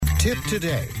Tip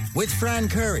Today with Fran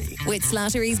Curry. With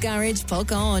Slattery's Garage,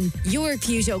 Puck On. Your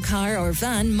Peugeot car or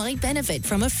van might benefit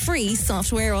from a free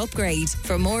software upgrade.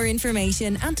 For more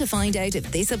information and to find out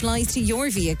if this applies to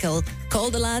your vehicle, call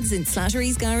the lads in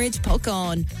Slattery's Garage, Puck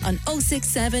On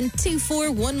 067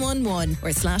 24111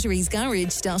 or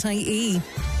slatterysgarage.ie.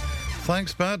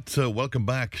 Thanks, Pat. Welcome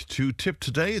back to Tip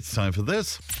Today. It's time for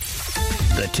this.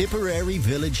 The Tipperary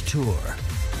Village Tour.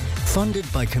 Funded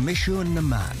by Commission na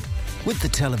Man. With the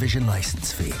television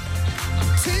licence fee.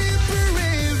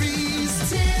 Tipperary's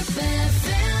Tip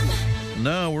FM.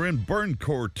 Now we're in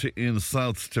Burncourt in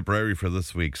South Tipperary for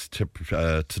this week's Tip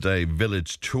Today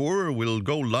Village Tour. We'll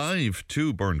go live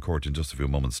to Burncourt in just a few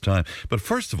moments' time. But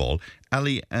first of all,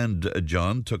 Ali and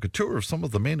John took a tour of some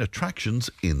of the main attractions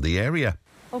in the area.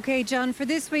 OK, John, for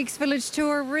this week's village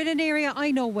tour, we're in an area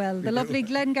I know well, the lovely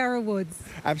Glengarra Woods.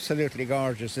 Absolutely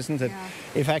gorgeous, isn't it? Yeah.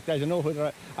 In fact, I don't know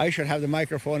whether I should have the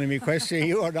microphone in me question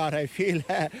you or not. I feel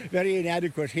very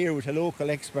inadequate here with a local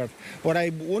expert. But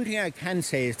one thing I can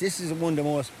say is this is one of the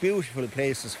most beautiful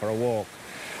places for a walk.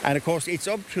 And of course, it's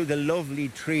up to the lovely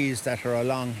trees that are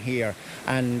along here.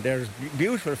 And there's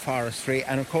beautiful forestry.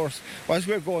 And of course, as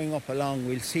we're going up along,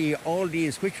 we'll see all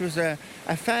these, which was a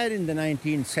fad in the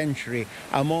 19th century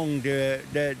among the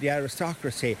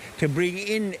aristocracy to bring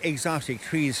in exotic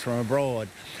trees from abroad.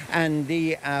 And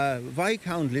the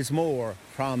Viscount Lismore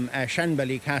from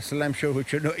Shanbally Castle, I'm sure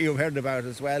which you've heard about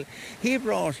as well, he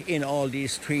brought in all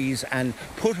these trees and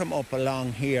put them up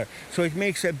along here. So it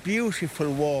makes a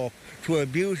beautiful walk to a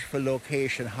beautiful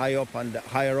location higher up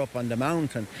on the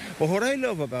mountain. But what I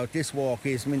love about this walk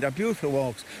is, they're beautiful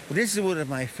walks, but this is one of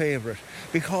my favourite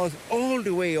because all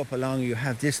the way up along you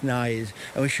have this noise,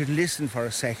 and we should listen for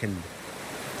a second.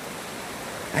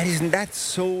 And isn't that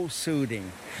so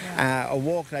soothing? A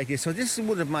walk like this. So this is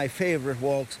one of my favourite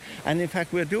walks, and in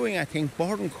fact we're doing, I think,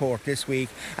 Burncourt this week,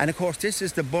 and of course this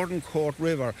is the Burncourt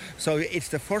River, so it's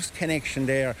the first connection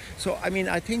there. So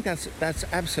I think that's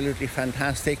absolutely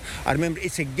fantastic. I remember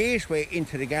it's a gateway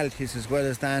into the Galties as well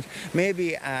as that.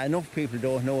 Maybe enough people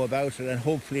don't know about it, and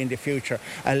hopefully in the future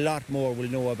a lot more will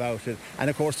know about it. And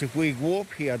of course if we go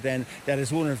up here, then that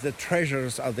is one of the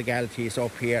treasures of the Galties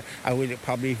up here. I will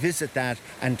probably visit that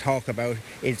and talk about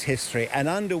its history. And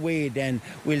on the way then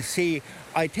we'll see,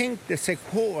 I think the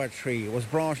sequoia tree was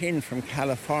brought in from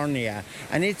California,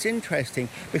 and it's interesting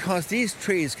because these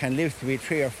trees can live to be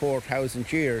 3,000 or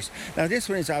 4,000 years. Now this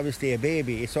one is obviously a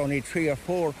baby, it's only 300 or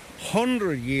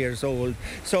 400 years old,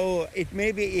 so it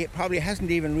probably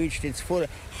hasn't even reached its full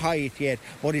height yet,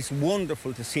 but it's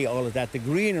wonderful to see all of that, the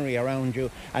greenery around you.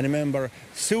 And remember,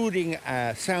 soothing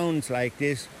sounds like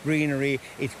this, greenery,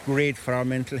 it's great for our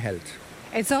mental health.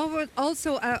 It's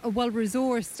also a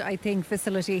well-resourced, I think,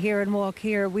 facility here in Walk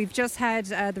here. We've just had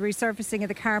the resurfacing of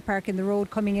the car park in the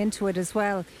road coming into it as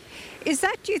well. Is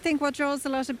that, do you think, what draws a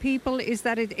lot of people, is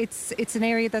that it's an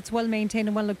area that's well maintained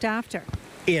and well looked after?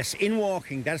 Yes, in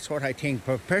walking, that's what I think,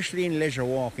 especially in leisure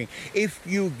walking, if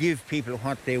you give people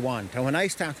what they want. And when I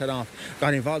started off,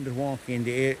 got involved with walking in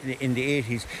the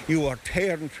 80s, you were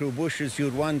tearing through bushes,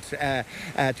 you'd want to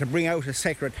bring out a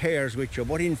secretaries with you.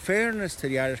 But in fairness to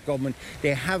the Irish government,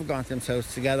 they have got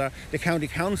themselves together. The county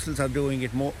councils are doing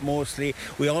it mostly.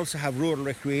 We also have rural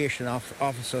recreation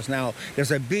officers now. There's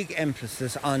a big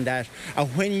emphasis on that. And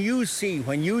when you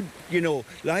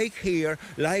like here,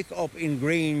 like up in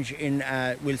Grange in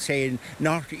we'll say in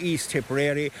northeast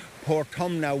Tipperary,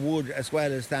 Portumna Wood as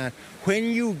well as that, when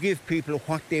you give people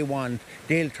what they want,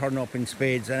 they'll turn up in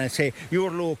spades. And I say, you're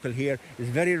local here, it's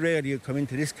very rare you come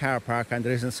into this car park and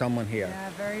there isn't someone here. Yeah,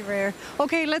 very rare.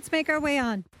 OK, let's make our way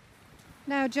on.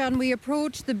 Now, John, we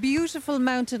approach the beautiful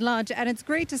Mountain Lodge, and it's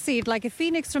great to see it like a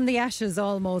phoenix from the ashes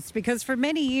almost, because for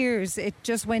many years it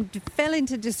just fell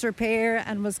into disrepair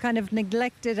and was kind of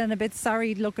neglected and a bit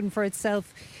sorry looking for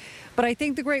itself. But I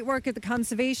think the great work of the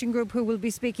conservation group, who we'll be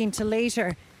speaking to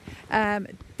later,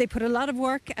 they put a lot of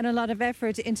work and a lot of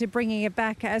effort into bringing it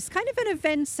back as kind of an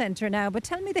event centre now. But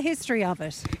tell me the history of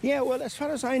it. Yeah, well, as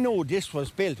far as I know, this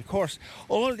was built. Of course,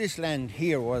 all this land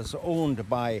here was owned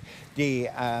by the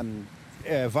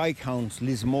Viscount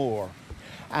Lismore.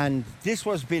 And this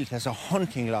was built as a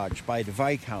hunting lodge by the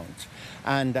Viscount.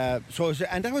 And that was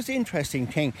the interesting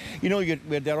thing.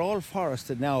 They're all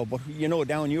forested now, but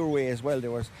down your way as well, there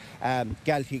was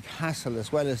Galtee Castle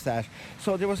as well as that.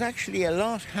 So there was actually a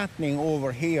lot happening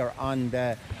over here on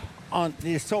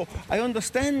this. So I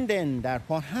understand then that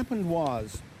what happened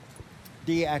was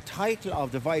the title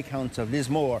of the Viscounts of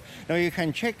Lismore. Now you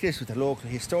can check this with the local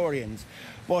historians,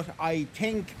 but I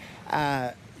think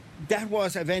that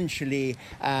was eventually,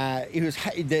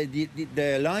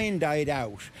 the line died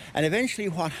out. And eventually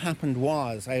what happened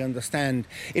was, I understand,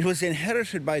 it was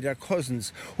inherited by their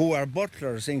cousins who were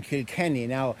butlers in Kilkenny.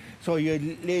 Now, so you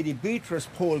had Lady Beatrice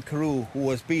Pole Carew, who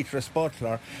was Beatrice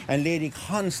Butler, and Lady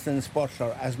Constance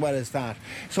Butler as well as that.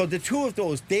 So the two of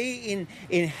those, they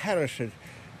inherited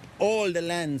all the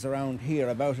lands around here,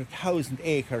 about 1,000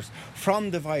 acres,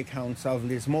 from the Viscounts of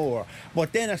Lismore.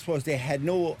 But then I suppose they had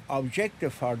no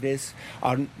objective for this,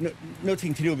 or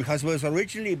nothing to do, because it was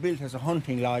originally built as a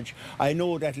hunting lodge. I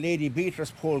know that Lady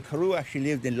Beatrice Pole Carew actually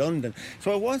lived in London,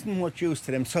 so it wasn't much use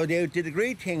to them. So they did a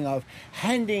great thing of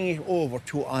handing it over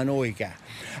to Anoiga.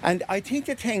 And I think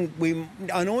the thing,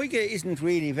 Anoiga isn't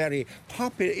really very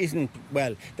popular,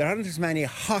 well, there aren't as many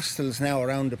hostels now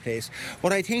around the place.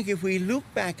 But I think if we look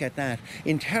back at that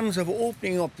in terms of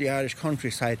opening up the Irish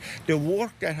countryside, the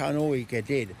work that Anoiga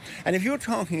did. And if you're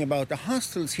talking about the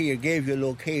hostels here gave you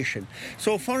location.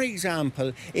 So for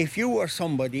example, if you were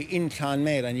somebody in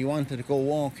Clonmel and you wanted to go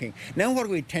walking, now what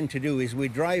we tend to do is we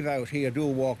drive out here, do a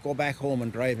walk, go back home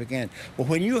and drive again. But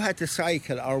when you had to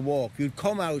cycle or walk, you'd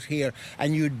come out here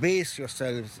and you'd base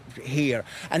yourselves here.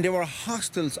 And there were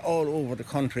hostels all over the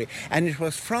country. And it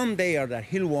was from there that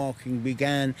hill walking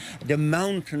began. The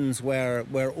mountains were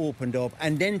opened up,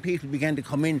 and then people began to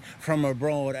come in from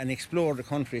abroad and explore the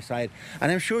countryside.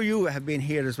 And I'm sure you have been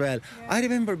here as well. Yeah. I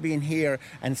remember being here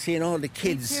and seeing all the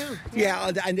kids. Me too.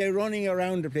 Yeah, and they're running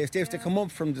around the place. They have to come up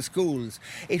from the schools.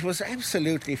 It was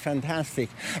absolutely fantastic.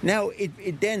 Now,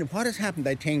 then what has happened,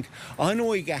 I think,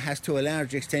 Anoiga has to a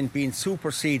large extent been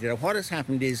superseded. What has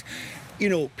happened is, you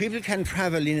know, people can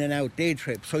travel in and out day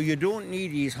trips, so you don't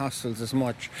need these hostels as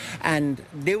much. And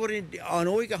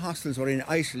Anoiga hostels were in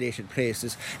isolated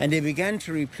places, and they began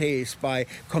to replace by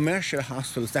commercial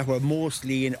hostels that were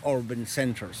mostly in urban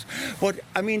centres. But,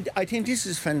 I mean, I think this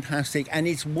is fantastic, and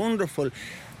it's wonderful.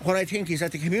 What I think is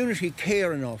that the community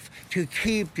care enough to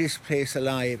keep this place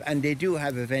alive, and they do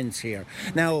have events here.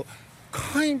 Now,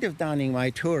 kind of donning my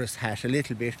tourist hat a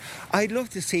little bit, I'd love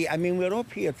to see, I mean, we're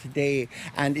up here today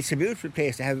and it's a beautiful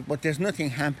place to have, but there's nothing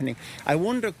happening. I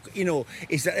wonder, you know,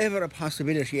 is there ever a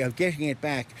possibility of getting it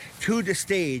back to the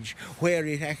stage where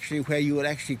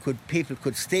people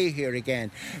could stay here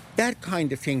again? That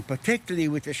kind of thing, particularly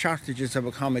with the shortages of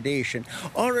accommodation,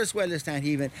 or as well as that,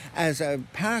 even as a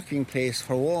parking place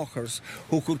for walkers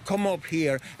who could come up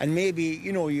here, and maybe,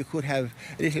 you know, you could have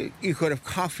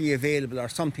coffee available or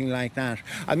something like that.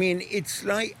 I mean, it's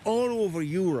like all over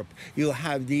Europe you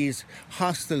have these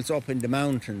hostels up in the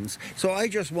mountains. So I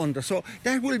just wonder, so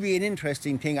that will be an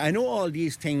interesting thing. I know all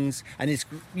these things, and it's,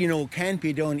 you know, can't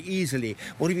be done easily,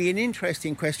 but it'll be an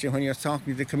interesting question when you're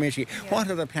talking to the committee. Yeah. What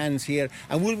are the plans here,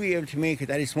 and will we be able to make it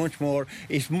that it's much more,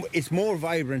 it's more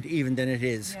vibrant even than it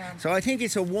is. Yeah. So I think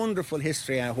it's a wonderful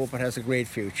history. I hope it has a great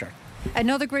future.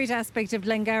 Another great aspect of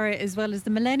Glengarra as well is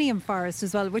the Millennium Forest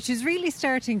as well, which is really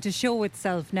starting to show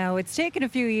itself now. It's taken a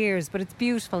few years, but it's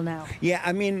beautiful now. Yeah,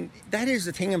 I mean, that is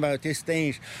the thing about this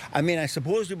stage. I mean, I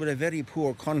suppose we were a very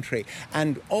poor country,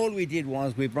 and all we did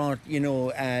was we brought, you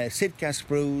know, Sitka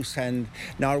spruce and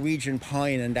Norwegian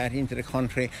pine and that into the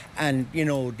country, and, you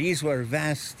know, these were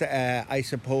vast, I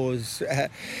suppose,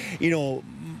 you know,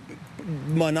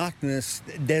 monotonous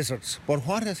deserts. But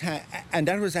what has and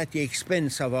that was at the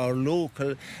expense of our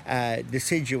local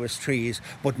deciduous trees.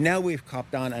 But now we've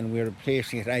copped on and we're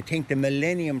replacing it. I think the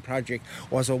Millennium Project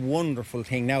was a wonderful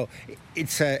thing. Now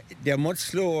they're much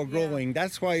slower growing. Yeah.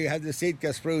 That's why you have the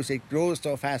Sitka spruce. It grows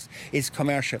so fast. It's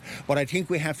commercial. But I think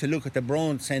we have to look at the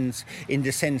broad sense, in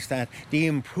the sense that the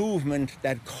improvement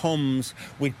that comes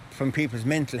from people's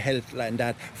mental health and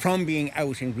that from being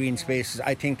out in green spaces,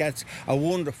 I think that's a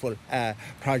wonderful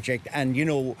project. And, you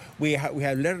know, we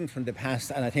have learned from the past,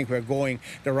 and I think we're going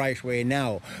the right way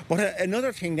now. But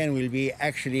another thing then we'll be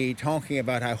actually talking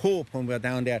about, I hope, when we're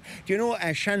down there. Do you know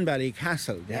Shanbally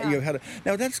Castle? Yeah. You've heard of,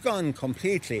 now that's gone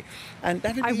completely. And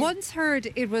I once heard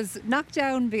it was knocked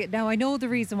down. Now I know the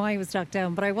reason why it was knocked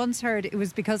down, but I once heard it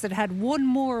was because it had one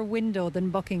more window than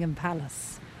Buckingham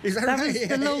Palace. Is that right? was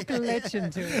the local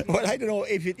legend to it. Well, I don't know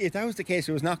if that was the case.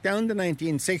 It was knocked down in the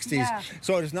 1960s,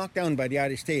 so it was knocked down by the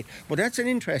Irish state. But that's an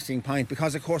interesting point,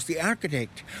 because, of course, the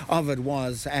architect of it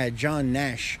was John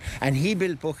Nash, and he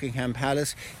built Buckingham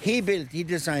Palace. He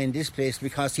designed this place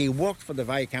because he worked for the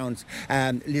Viscounts,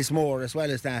 Lismore, as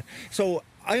well as that. So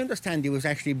I understand it was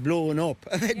actually blown up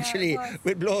eventually,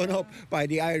 blown up by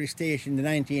the Irish state in the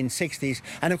 1960s.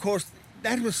 And, of course,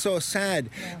 that was so sad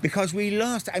because we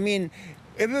lost. I mean,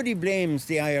 Everybody blames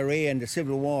the IRA and the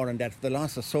Civil War and that the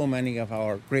loss of so many of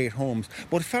our great homes,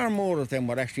 but far more of them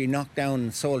were actually knocked down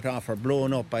and sold off or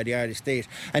blown up by the Irish state.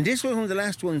 And this was one of the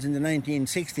last ones in the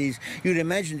 1960s. You'd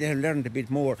imagine they had learned a bit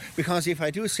more, because if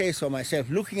I do say so myself,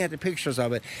 looking at the pictures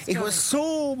of it, it was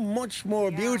so much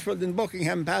more beautiful than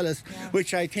Buckingham Palace,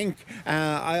 which I think,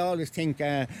 I always think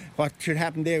what should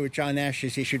happen there with John Nash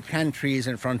is he should plant trees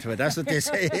in front of it. That's what they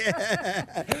say.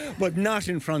 But not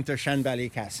in front of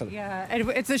Shanbally Castle. Yeah, and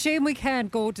it's a shame we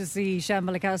can't go to see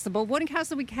Shanbally Castle, but one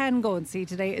castle we can go and see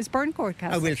today is Burncourt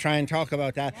Castle. I will try and talk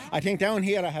about that. I think down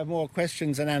here I have more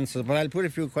questions than answers, but I'll put a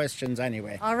few questions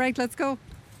anyway. All right, let's go.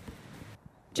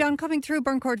 John, coming through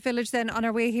Burncourt village then on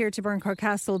our way here to Burncourt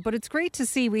Castle, but it's great to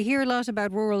see. We hear a lot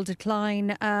about rural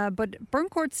decline, but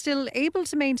Burncourt's still able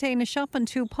to maintain a shop and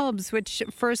 2 pubs, which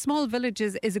for a small village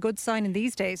is a good sign in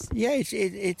these days. Yeah,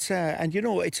 it's and you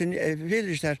know, it's a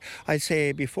village that I'd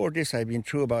say before this I've been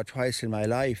through about twice in my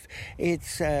life.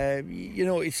 It's you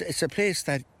know, it's a place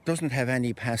that doesn't have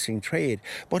any passing trade,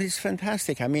 but it's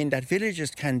fantastic. I mean, that villages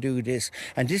can do this,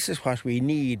 and this is what we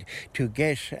need to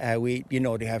get. You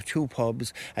know, they have 2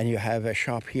 pubs and you have a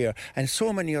shop here, and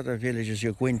so many other villages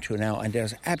you go into now, and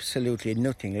there's absolutely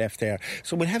nothing left there.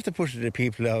 So we'll have to put it to the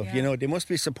people of, you know, they must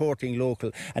be supporting local,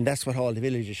 and that's what all the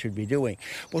villages should be doing.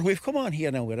 But we've come on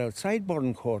here now, we're outside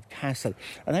Burncourt Castle,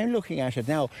 and I'm looking at it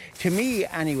now. To me,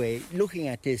 anyway, looking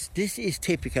at this is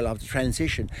typical of the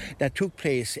transition that took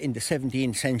place in the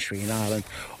 17th century in Ireland.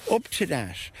 Up to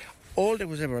that, all that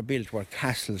was ever built were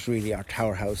castles, really, or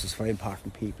tower houses for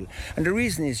important people. And the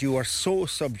reason is you are so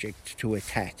subject to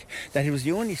attack that it was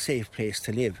the only safe place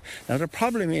to live. Now, the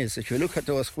problem is, if you look at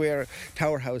those square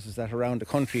tower houses that are around the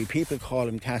country, people call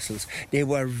them castles. They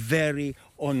were very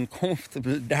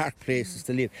uncomfortable, dark places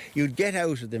to live. You'd get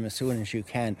out of them as soon as you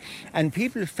can. And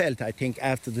people felt, I think,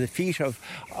 after the defeat of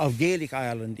Gaelic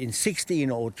Ireland in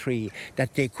 1603,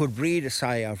 that they could breathe a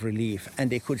sigh of relief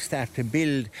and they could start to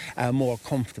build more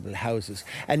comfortable houses.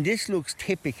 And this looks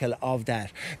typical of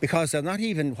that, because they're not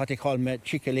even what they call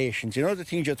matriculations. You know, the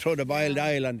things you throw the boiled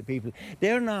oil on the people?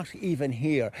 They're not even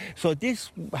here. So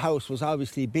this house was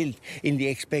obviously built in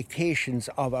the expectations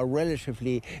of a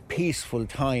relatively peaceful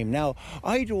time. Now,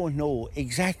 I don't know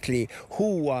exactly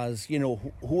who was, you know,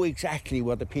 who exactly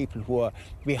were the people who were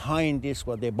behind this.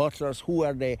 Were they butlers? Who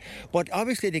are they? But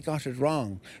obviously they got it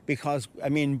wrong, because, I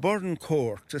mean,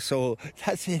 Burncourt, so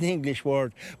that's an English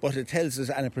word, but it tells us,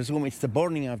 and I presume it's the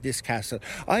burning of this castle.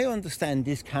 I understand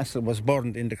this castle was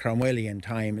burned in the Cromwellian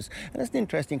times, and that's an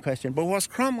interesting question. But was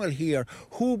Cromwell here?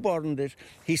 Who burned it?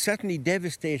 He certainly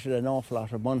devastated an awful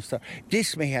lot of Munster.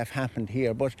 This may have happened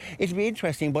here, but it'll be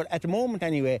interesting. But at the moment,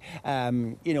 anyway,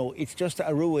 you know, it's just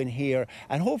a ruin here,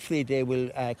 and hopefully they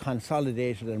will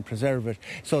consolidate it and preserve it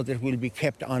so that it will be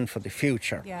kept on for the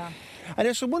future. Yeah. And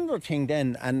there's one other thing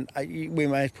then, and we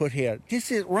might put here,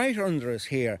 this is right under us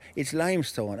here, it's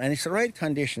limestone, and it's the right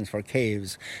conditions for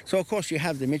caves. So of course you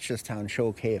have the Mitchelstown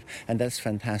Show Cave, and that's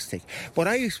fantastic. But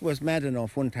I was mad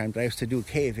enough one time that I used to do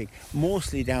caving,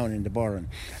 mostly down in the Burren.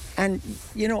 And,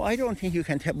 you know, I don't think you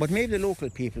can tell, but maybe the local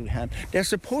people can. There's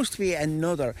supposed to be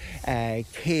another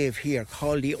cave here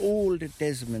called the Old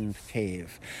Desmond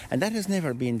Cave, and that has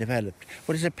never been developed.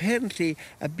 But it's apparently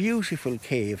a beautiful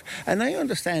cave. And I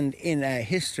understand in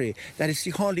history that it's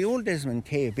called the Old Desmond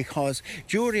Cave because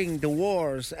during the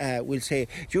wars,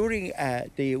 during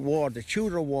the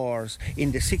Tudor Wars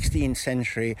in the 16th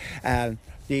century,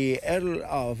 the Earl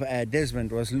of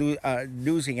Desmond was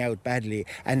losing out badly,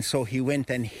 and so he went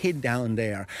and hid down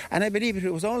there. And I believe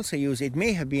it was also used, it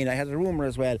may have been, I had a rumour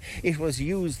as well, it was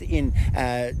used in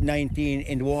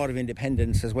the War of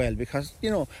Independence as well, because, you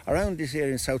know, around this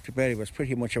area in South Tipperary was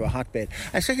pretty much of a hotbed.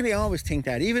 And secondly, I always think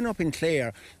that, even up in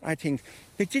Clare, I think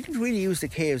they didn't really use the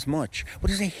caves much, but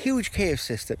there's a huge cave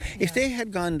system. Yeah. If they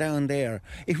had gone down there,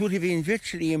 it would have been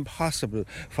virtually impossible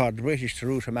for the British to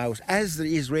root them out, as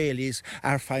the Israelis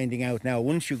are finding out now.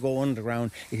 Once you go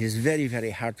underground, it is very, very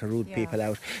hard to root people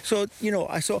out. So, you know,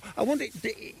 I wonder,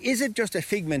 is it just a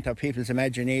figment of people's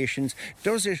imaginations?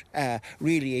 Does it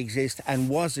really exist? And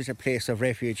was it a place of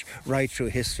refuge right through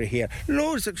history here?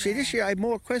 Loads of, see, this year I have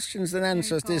more questions than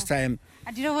answers this time.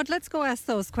 And you know what, let's go ask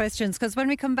those questions, because when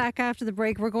we come back after the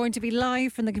break, we're going to be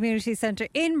live from the community centre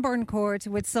in Burncourt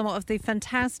with some of the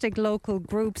fantastic local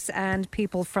groups and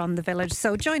people from the village.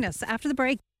 So join us after the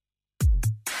break.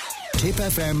 Tipp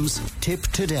FM's Tipp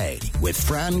Today with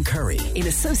Fran Curry. In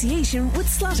association with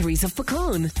Slattery's of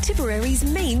Pecan, Tipperary's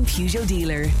main Peugeot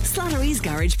dealer. Slattery's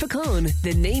Garage Pecan,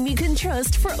 the name you can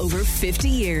trust for over 50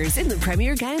 years in the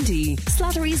Premier County.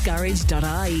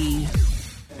 Slattery'sGarage.ie.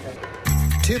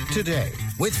 Tipp Today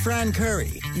with Fran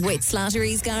Curry With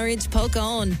Slattery's Garage, puck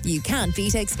on. You can't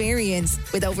beat experience.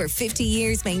 With over 50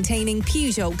 years maintaining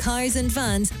Peugeot cars and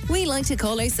vans, we like to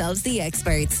call ourselves the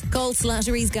experts. Call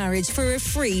Slattery's Garage for a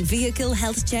free vehicle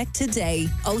health check today.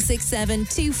 067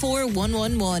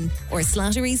 24111 or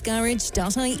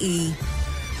slatterysgarage.ie.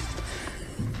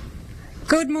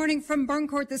 Good morning from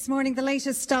Burncourt this morning, the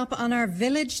latest stop on our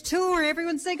village tour.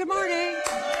 Everyone say good morning.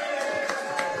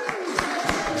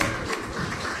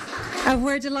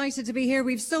 We're delighted to be here.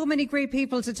 We've so many great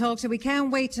people to talk to. We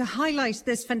can't wait to highlight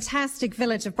this fantastic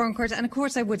village of Burncourt. And of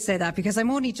course I would say that because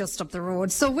I'm only just up the road.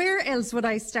 So where else would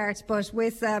I start but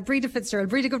with Breda Fitzgerald.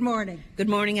 Breda, good morning. Good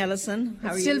morning, Alison. How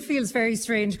are you? It still feels very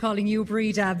strange calling you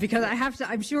Breda because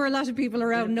I'm sure a lot of people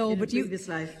around know, but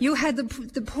you had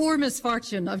the poor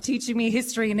misfortune of teaching me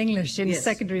history and English in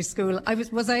secondary school.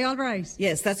 Was I all right?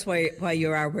 Yes, that's why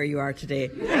you are where you are today.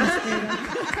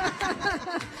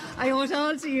 I owe it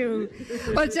all to you.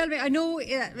 Well, tell me, I know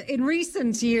in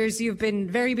recent years you've been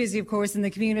very busy, of course, in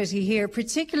the community here,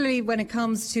 particularly when it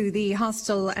comes to the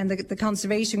hostel and the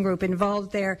conservation group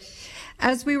involved there.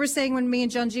 As we were saying when me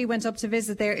and John G went up to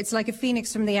visit there, it's like a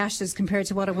phoenix from the ashes compared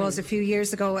to what it was a few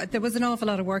years ago. There was an awful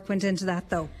lot of work went into that,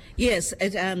 though. Yes,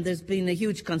 there's been a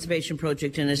huge conservation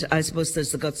project in it. I suppose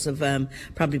there's the guts of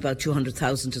probably about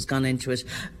 200,000 has gone into it.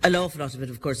 An awful lot of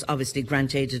it, of course, obviously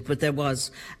grant-aided, but there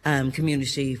was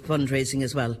community fundraising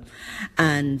as well.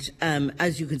 And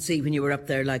as you could see when you were up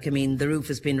there, the roof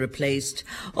has been replaced.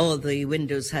 All the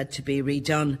windows had to be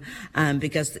redone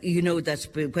because you know that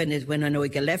when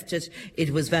Anoiga left it,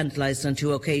 it was vandalised on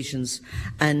 2 occasions,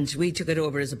 and we took it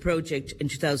over as a project in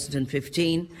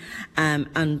 2015.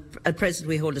 And at present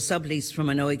we hold a sublease from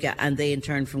Anoiga and they in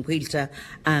turn from Quilta,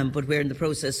 but we're in the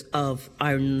process of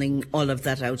ironing all of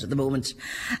that out at the moment.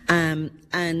 At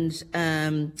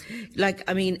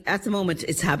the moment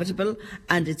it's habitable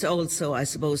and it's also, I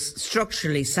suppose,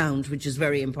 structurally sound, which is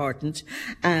very important.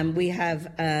 We have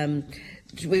a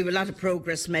lot of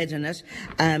progress made in it.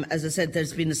 As I said,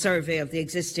 there's been a survey of the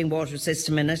existing water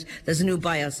system in it. There's a new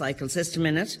biocycle system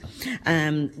in it.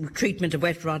 Treatment of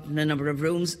wet rot in a number of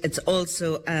rooms. It's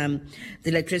also, the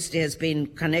electricity has been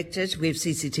connected. We have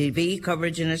CCTV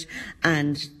coverage in it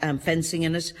and fencing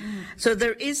in it. So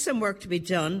there is some work to be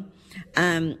done.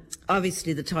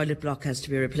 Obviously the toilet block has to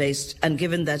be replaced, and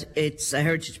given that it's a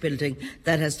heritage building,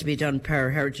 that has to be done per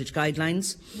heritage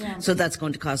guidelines. So that's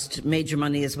going to cost major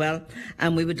money as well,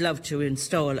 and we would love to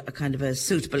install a kind of a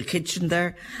suitable kitchen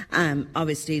there.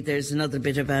 Obviously there's another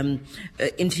bit of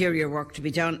interior work to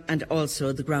be done, and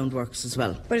also the groundworks as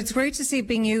well. But it's great to see it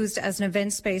being used as an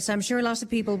event space. I'm sure a lot of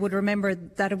people would remember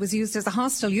that it was used as a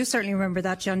hostel. You certainly remember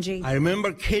that, John G. I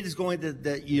remember kids going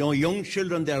young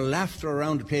children, their laughter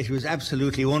around the place was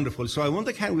absolutely wonderful. So I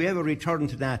wonder, can we ever return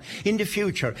to that in the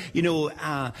future?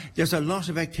 There's a lot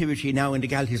of activity now in the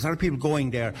galleries. A lot of people going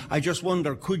there. I just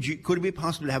wonder, could it be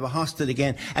possible to have a hostel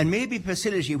again, and maybe a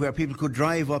facility where people could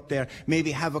drive up there, maybe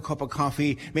have a cup of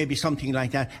coffee, maybe something like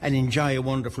that, and enjoy a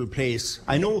wonderful place.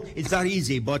 I know it's not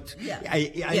easy, but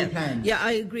I plan. Yeah,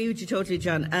 I agree with you totally,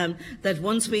 John. That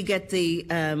once we get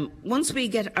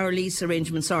our lease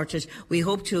arrangement sorted, we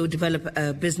hope to develop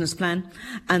a business plan,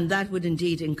 and that would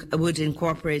indeed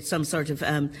incorporate some sort of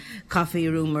coffee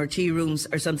room or tea rooms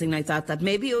or something like that, that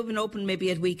maybe even open maybe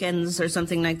at weekends or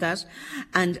something like that.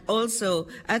 And also,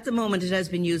 at the moment, it has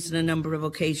been used in a number of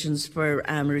occasions for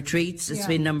retreats. It's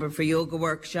been a number for yoga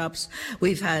workshops.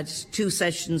 We've had 2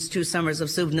 summers of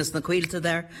Suvnas na Quilta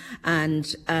there.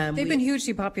 And they've been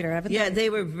hugely popular, haven't they? Yeah, they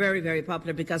were very, very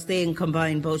popular because they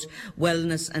combine both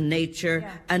wellness and nature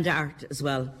and art as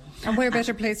well. And where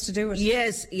better place to do it?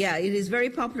 Yes, it is very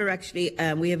popular actually.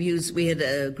 We had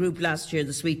a group last year,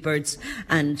 the Sweetbirds,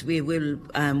 and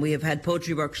we have had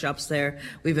poetry workshops there.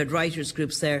 We've had writers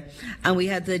groups there, and we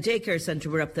had the daycare centre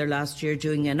were up there last year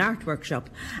doing an art workshop,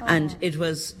 and it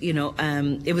was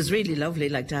it was really lovely,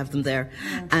 to have them there.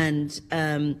 And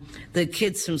the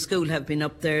kids from school have been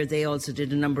up there. They also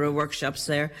did a number of workshops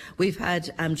there. We've had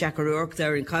Jack O'Rourke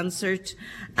there in concert,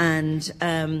 and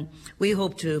we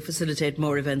hope to facilitate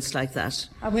more events like that.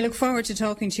 And we look forward to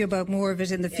talking to you about more of it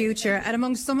in the future. And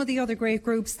among some of the other great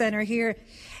groups then are here.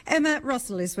 Emma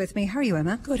Russell is with me. How are you,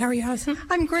 Emma? Good, how are you, Alison?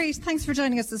 I'm great. Thanks for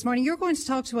joining us this morning. You're going to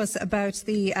talk to us about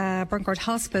the Burncourt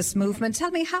Hospice movement.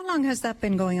 Tell me, how long has that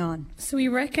been going on? So we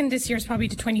reckon this year's probably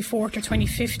the 24th or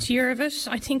 25th year of it.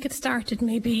 I think it started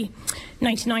maybe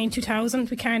 99, 2000.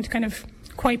 We can't kind of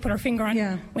quite put our finger on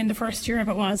when the first year of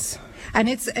it was. And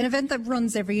it's an event that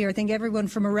runs every year. I think everyone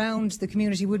from around the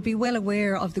community would be well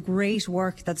aware of the great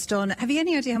work that's done. Have you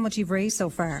any idea how much you've raised so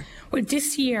far? Well,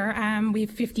 this year we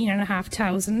have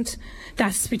 15,500.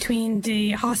 That's between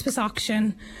the hospice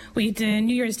auction, we had the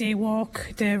New Year's Day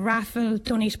walk, the raffle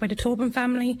donated by the Tobin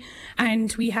family,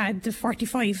 and we had the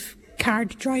 45 card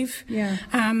drive.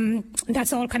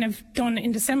 That's all kind of done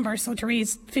in December. So to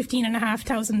raise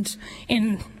 15,500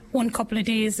 in one couple of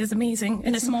days is amazing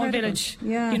in a small village.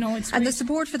 Yeah. You know, it's and the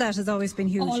support for that has always been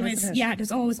huge. Always, yeah,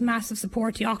 there's always massive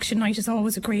support. The auction night is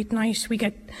always a great night. We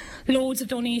get loads of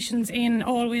donations in,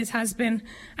 always has been.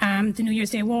 The New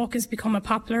Year's Day walk has become a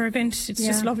popular event. It's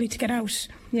just lovely to get out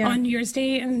on New Year's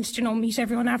Day and, you know, meet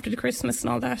everyone after the Christmas and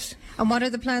all that. And what are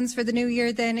the plans for the new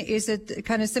year then? Is it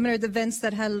kind of similar to the events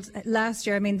that held last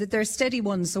year? I mean, they're steady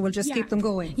ones, so we'll just keep them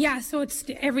going. Yeah, so it's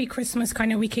every Christmas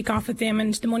kind of we kick off with them,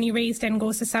 and the money raised then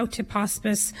goes to South Tipp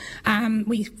Hospice.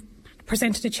 We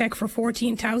presented a cheque for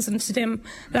 14,000 to them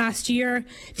last year.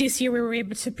 This year we were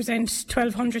able to present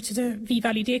 1,200 to the V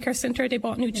Valley Daycare Centre. They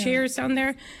bought new chairs down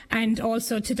there, and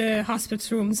also to the hospice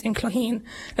rooms in Clogheen.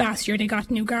 Last year they got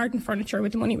new garden furniture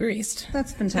with the money we raised.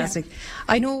 That's fantastic.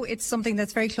 I know it's something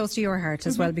that's very close to your heart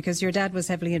as well, because your dad was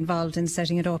heavily involved in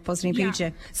setting it up, wasn't he,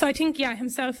 PJ? So I think,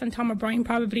 himself and Tom O'Brien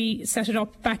probably set it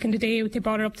up back in the day. They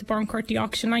brought it up to Burncourt, the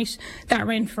auction night. That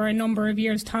ran for a number of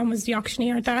years. Tom was the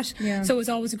auctioneer at that. So it was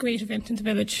always a great event in the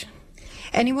village.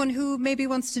 Anyone who maybe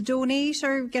wants to donate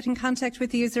or get in contact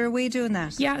with you, is there a way of doing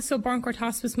that? Yeah, so Burncourt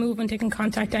Hospice Movement, they can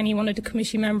contact any one of the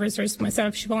committee members. There's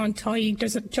myself, Siobhan, Ty,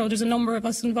 there's a number of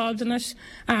us involved in it.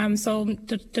 So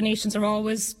the donations are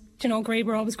always, great.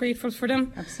 We're always grateful for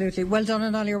them. Absolutely. Well done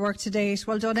on all your work to date.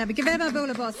 Well done, Emma. Give Emma a bowl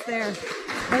of there.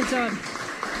 Well done.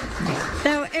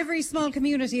 Now, every small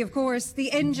community, of course,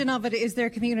 the engine of it is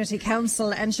their community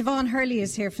council, and Siobhan Hurley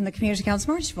is here from the community council.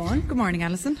 Morning, Siobhan. Good morning,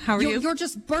 Alison. How are you? You're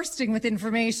just bursting with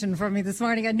information for me this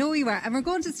morning. I know you are. And we're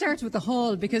going to start with the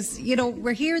hall because,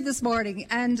 we're here this morning,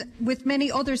 and with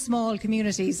many other small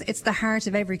communities, it's the heart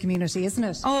of every community, isn't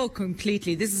it? Oh,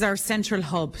 completely. This is our central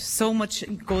hub. So much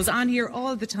goes on here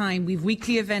all the time. We've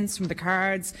weekly events from the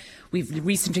cards. We've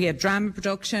recently had drama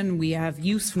production. We have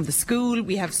use from the school.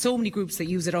 We have so many groups that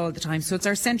use it all the time. So it's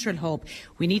our central hub.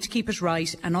 We need to keep it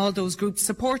right. And all those groups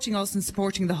supporting us and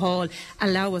supporting the hall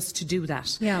allow us to do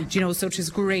that. Yeah. So it is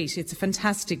great. It's a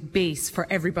fantastic base for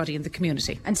everybody in the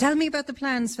community. And tell me about the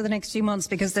plans for the next few months,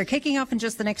 because they're kicking off in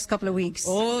just the next couple of weeks.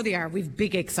 Oh, they are. We've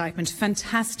big excitement.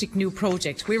 Fantastic new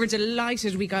project. We were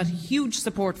delighted. We got huge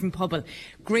support from Pobble.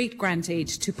 Great grant aid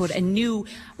to put a new,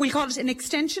 we'll call it an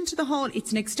extension to the hall.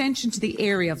 It's an extension to the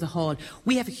area of the hall.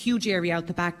 We have a huge area out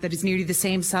the back that is nearly the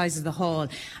same size as the hall,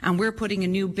 and we're putting a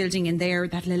new building in there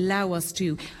that will allow us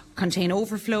to contain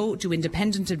overflow, do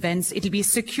independent events. It'll be a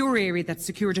secure area that's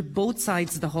secure to both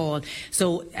sides of the hall.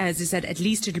 So, as I said, at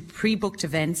least it'll pre-booked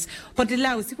events, but it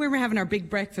allows, if we're having our big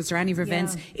breakfast or any of our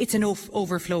events, it's an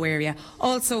overflow area.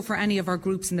 Also for any of our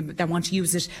groups that want to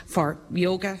use it for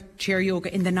yoga, chair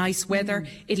yoga in the nice weather,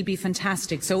 it'll be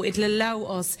fantastic. So it'll allow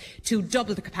us to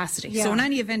double the capacity. So when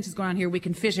any event is going on here, we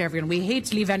can fit everyone. We hate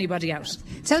to leave anybody out.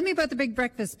 Tell me about the big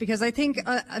breakfast, because I think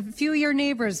a few of your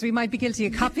neighbours, we might be guilty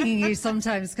of copying you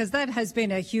sometimes, because that has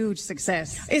been a huge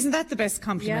success. Isn't that the best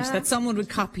compliment, that someone would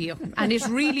copy you? And it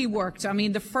really worked. I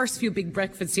mean, the first few big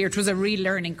breakfasts here, it was a real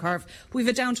learning curve. We've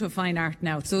it down to a fine art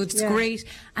now, so it's great.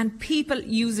 And people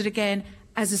use it again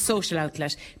as a social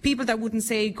outlet. People that wouldn't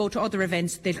say go to other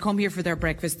events, they'll come here for their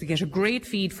breakfast. They get a great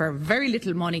feed for very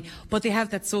little money, but they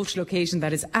have that social occasion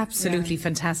that is absolutely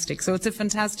fantastic. So it's a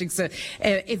fantastic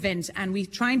event, and we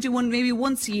try and do one maybe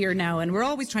once a year now, and we're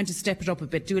always trying to step it up a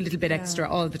bit, do a little bit extra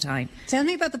all the time. Tell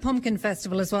me about the Pumpkin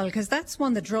Festival as well, because that's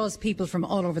one that draws people from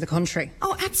all over the country.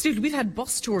 Oh, absolutely. We've had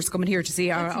bus tours coming here to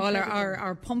see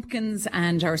our pumpkins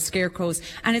and our scarecrows,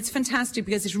 and it's fantastic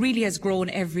because it really has grown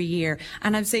every year.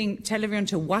 And I'm saying, tell everyone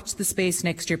to watch the space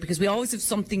next year, because we always have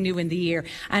something new in the year,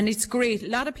 and it's great. A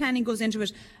lot of planning goes into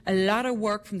it, a lot of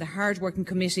work from the hard-working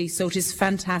committee, so it is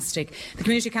fantastic. The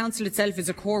community council itself is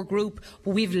a core group,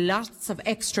 but we have lots of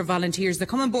extra volunteers that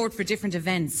come on board for different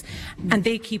events, and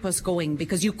they keep us going,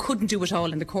 because you couldn't do it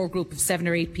all in the core group of 7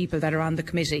 or 8 people that are on the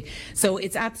committee. So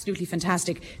it's absolutely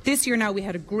fantastic. This year now we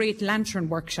had a great lantern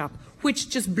workshop, which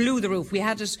just blew the roof. We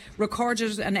had it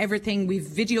recorded and everything. We've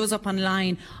videos up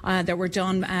online that were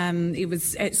done. It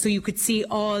was so you could see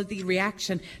all the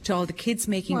reaction to all the kids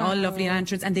making all lovely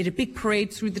lanterns, and they had a big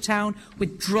parade through the town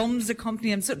with drums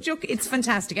accompanying them. So it's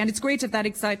fantastic, and it's great to have that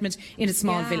excitement in a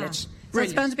small village. So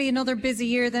it's bound to be another busy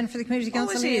year then for the Community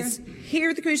Council. Oh, it is. Here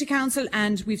at the Community Council,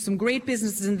 and we've some great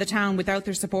businesses in the town without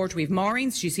their support. We've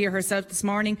Maureen's, she's here herself this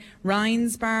morning,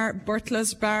 Ryan's Bar,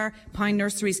 Bertla's Bar, Pine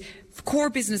Nurseries. Core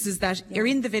businesses that are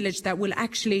in the village that will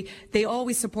actually, they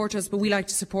always support us, but we like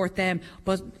to support them.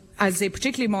 But as I say,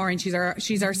 particularly Maureen, she's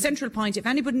our central point. If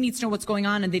anybody needs to know what's going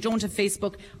on and they don't have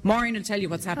Facebook, Maureen will tell you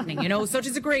what's happening, you know. So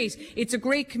it's a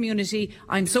great community.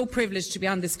 I'm so privileged to be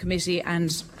on this committee,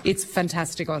 and it's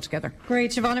fantastic altogether.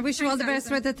 Great, Siobhan. I wish you all the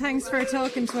best with it. Thanks for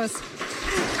talking to us.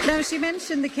 Now, she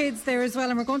mentioned the kids there as well,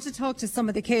 and we're going to talk to some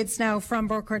of the kids now from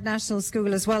Burncourt National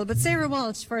School as well. But Sarah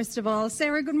Walsh, first of all.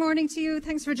 Sarah, good morning to you.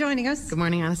 Thanks for joining us. Good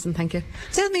morning, Alison. Thank you.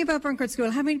 Tell me about Burncourt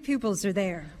School. How many pupils are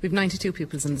there? We've 92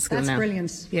 pupils in the school now. That's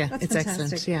brilliant. Yeah, That's it's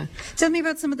fantastic. excellent. Yeah. Tell me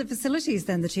about some of the facilities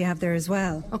then that you have there as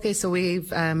well. Okay, so we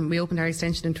opened our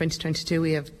extension in 2022.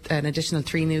 We have an additional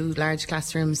 3 new large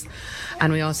classrooms,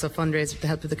 and we also fundraised with the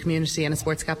help of the community and a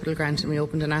sports capital grant, and we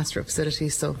opened an Astro facility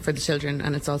so for the children,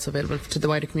 and it's also available to the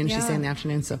wider community say in the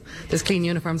afternoon. So there's clean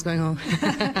uniforms going home.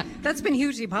 That's been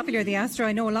hugely popular, the Astro.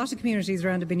 I know a lot of communities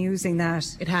around have been using that.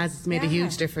 It has. It's made a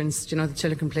huge difference. You know, the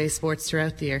children can play sports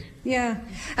throughout the year. Yeah.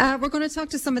 We're going to talk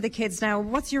to some of the kids now.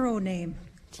 What's your own name?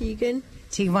 Tegan.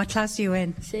 Tegan, what class are you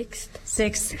in?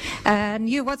 Sixth. And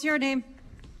you, what's your name?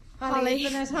 Holly.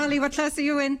 Holly, what class are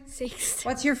you in? Sixth.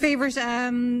 What's your favourite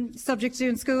subject to do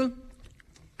in school?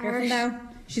 Careful now.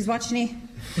 She's watching you.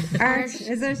 Art,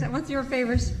 is it? What's your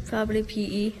favourite? Probably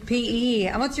PE. PE.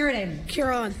 And what's your name?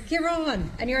 Kieran.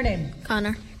 And your name?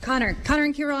 Connor. Connor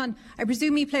and Kieran. I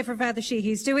presume you play for Father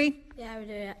Sheehy's, do we? Yeah, we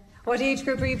do, yeah. What age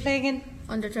group are you playing in?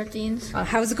 Under 13s.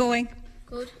 How's it going?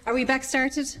 Good. Are we back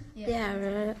started?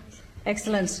 Yeah.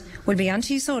 Excellent. We'll be on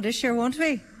to you so this year, won't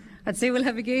we? I'd say we'll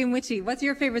have a game with you. What's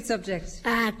your favourite subject?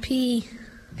 PE.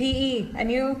 PE.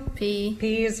 And you? PE.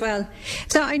 PE as well.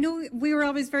 So I know we were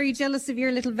always very jealous of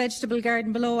your little vegetable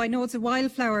garden below. I know it's a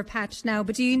wildflower patch now,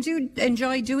 but do you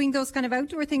enjoy doing those kind of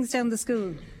outdoor things down the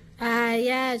school?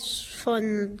 Yeah, it's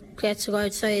fun. Get to go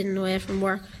outside and away from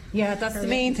work. Yeah, that's the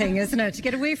main thing, isn't it? To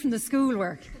get away from the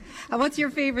schoolwork. And what's your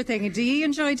favourite thing? Do you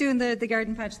enjoy doing the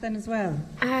garden patch then as well?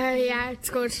 Yeah, it's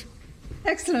good.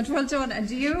 Excellent, well done. And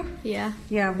do you? Yeah.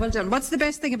 Yeah, well done. What's the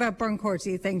best thing about Burncourt, do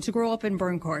you think, to grow up in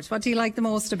Burncourt? What do you like the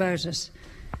most about it?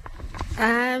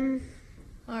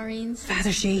 Maureen's. Father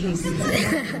Sheehy's.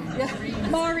 Yeah.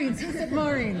 Maureen's. Who said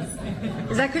Maureen's?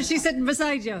 Is that because she's sitting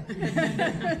beside you?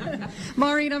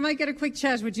 Maureen, I might get a quick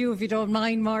chat with you if you don't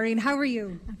mind, Maureen. How are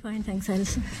you? I'm fine, thanks,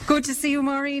 Alison. Good to see you,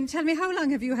 Maureen. Tell me, how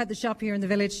long have you had the shop here in the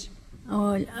village?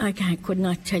 Oh, could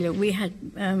not tell you. We had,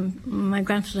 my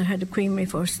grandfather had a creamery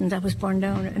first, and that was burned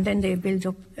down, and then they built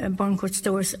up Burncourt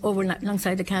stores over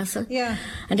alongside the castle. Yeah.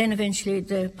 And then eventually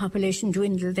the population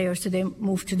dwindled there, so they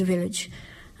moved to the village,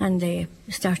 and they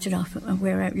started off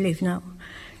where I live now.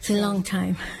 It's a long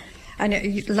time.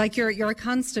 And like you're a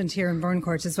constant here in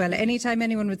Burncourt as well. Anytime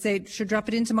anyone would say, should drop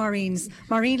it into Maureen's,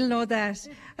 Maureen will know that.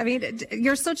 I mean,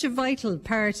 you're such a vital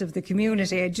part of the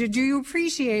community. Do you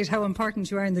appreciate how important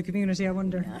you are in the community, I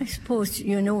wonder? I suppose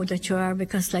you know that you are,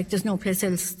 because like there's no place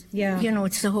else. Yeah. You know,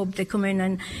 it's the hub. They come in,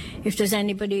 and if there's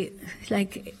anybody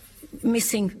like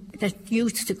missing that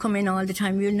used to come in all the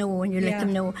time, you'll know, and you let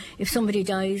them know. If somebody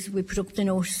dies, we put up the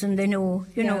notice and they know,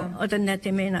 you know. Other than that,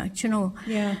 they may not, you know.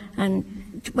 Yeah.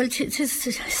 And well,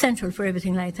 it's central for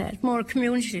everything like that. More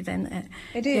community than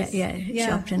it is. Yeah,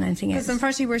 shop than anything else. Because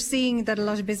unfortunately, we're seeing that a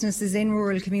lot of businesses in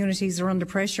rural communities are under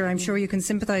pressure. I'm sure you can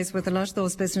sympathise with a lot of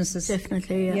those businesses.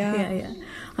 Definitely, yeah.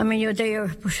 I mean, you're there,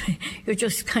 but you're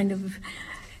just kind of.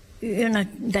 You're not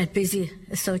that busy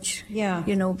as such. Yeah.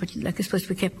 You know, but like I suppose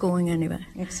we kept going anyway.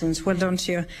 Excellent. Well done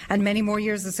to you. And many more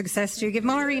years of success to you. Give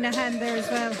Maureen a hand there as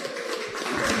well.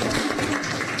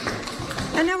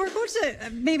 And now we're going to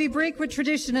maybe break with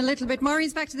tradition a little bit.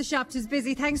 Maureen's back to the shop. She's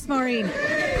busy. Thanks, Maureen.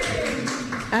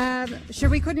 Sure,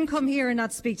 we couldn't come here and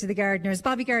not speak to the gardeners.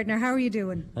 Bobby Gardner, how are you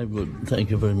doing? I'm good. Thank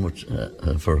you very much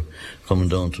for coming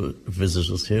down to visit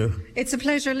us here. It's a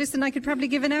pleasure. Listen, I could probably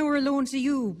give an hour alone to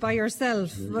you by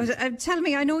yourself. But tell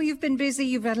me, I know you've been busy.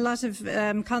 You've had a lot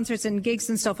of concerts and gigs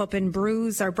and stuff up in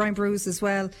Brews, or Brian Brews as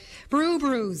well.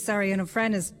 Brews, sorry, and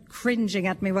Fran is cringing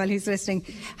at me while he's listening.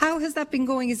 How has that been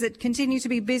going? Is it continue to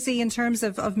be busy in terms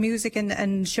of music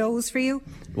and shows for you?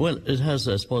 Well, it has,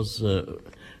 I suppose.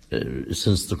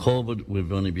 Since the COVID,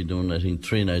 we've only been doing, I think,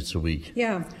 3 nights a week.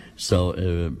 Yeah.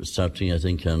 So starting, I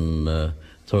think, on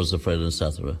Thursday, Friday and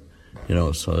Saturday. You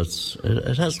know, so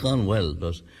it has gone well,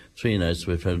 but 3 nights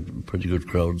we've had pretty good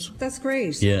crowds. That's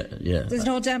great. Yeah. There's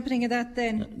no dampening of that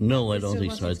then? No, I don't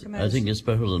think so. I think it's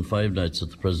better than 5 nights at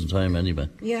the present time anyway.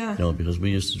 Yeah. You know, because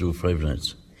we used to do 5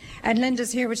 nights. And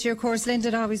Linda's here with you, of course. Linda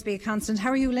would always be a constant. How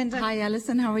are you, Linda? Hi,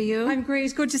 Alison. How are you? I'm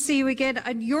great. Good to see you again.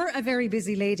 And you're a very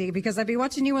busy lady because I've been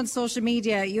watching you on social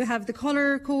media. You have the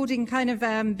colour coding kind of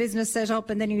business set up,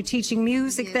 and then you're teaching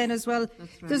music then as well. That's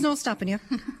right. There's no stopping you.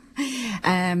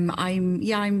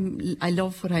 I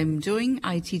love what I'm doing.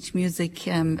 I teach music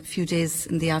a few days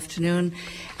in the afternoon,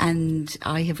 and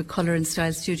I have a colour and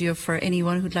style studio for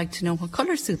anyone who'd like to know what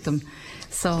colours suit them.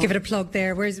 So give it a plug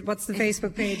there. What's the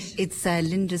Facebook page? It's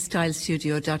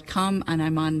lindastylestudio.com, and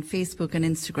I'm on Facebook and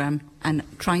Instagram, and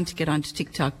trying to get onto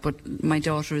TikTok, but my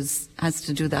daughter has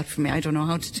to do that for me. I don't know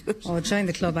how to do it. Oh, join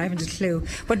the club. I haven't a clue.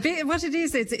 But what it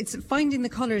is, it's finding the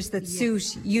colours that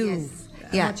suit you. Yes.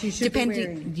 Yeah,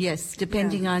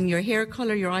 depending on your hair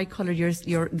colour, your eye colour,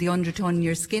 the undertone in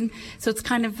your skin. So it's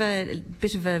kind of a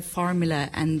bit of a formula,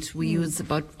 and we use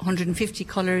about 150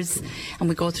 colours, and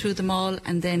we go through them all,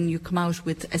 and then you come out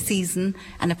with a season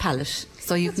and a palette.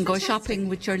 So you can go shopping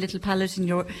with your little palette in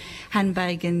your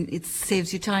handbag, and it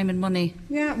saves you time and money.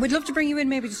 Yeah, we'd love to bring you in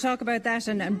maybe to talk about that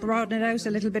and broaden it out a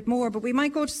little bit more, but we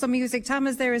might go to some music. Tom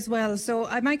is there as well, so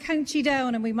I might count you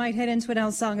down and we might head into an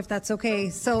L song if that's okay.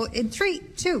 So in 3,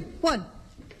 2, 1.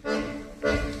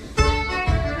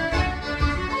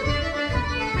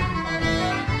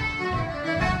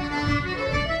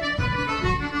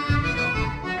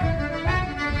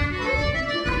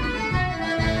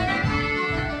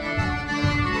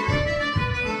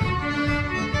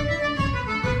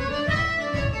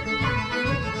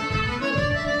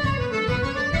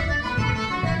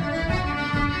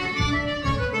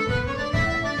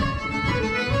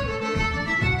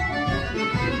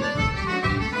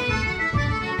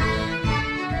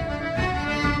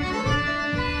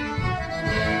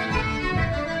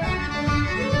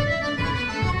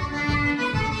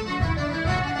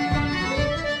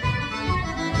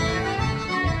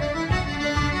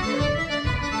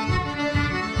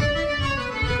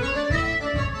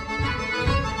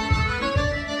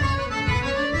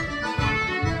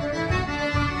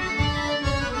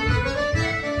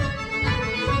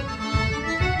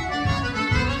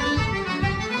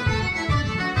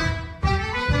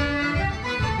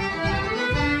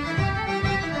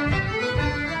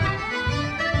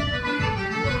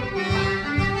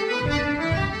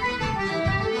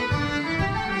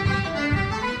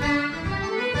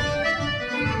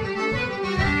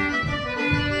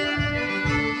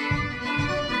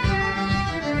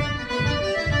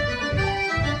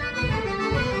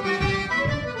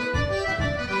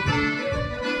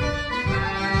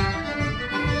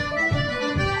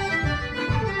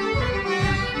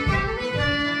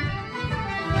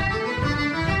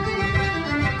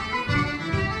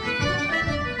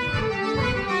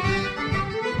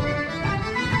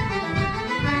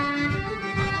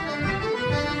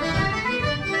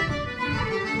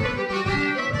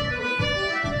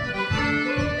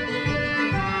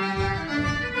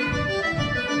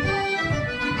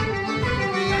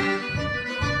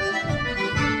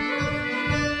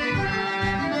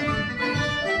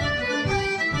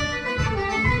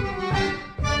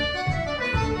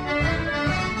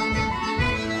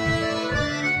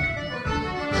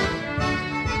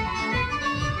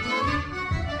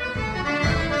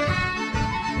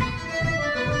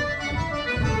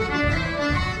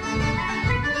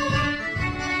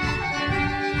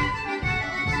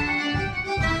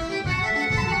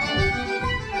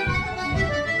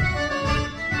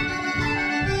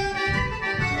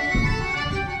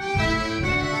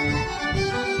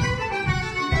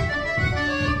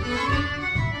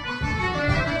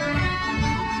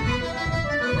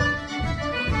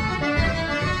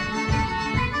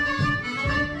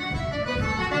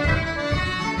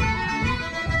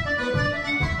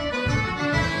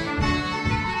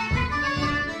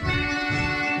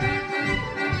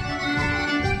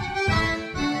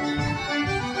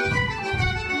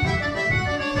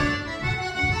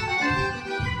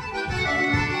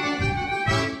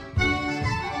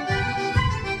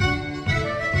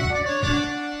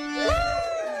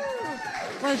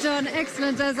 Well done,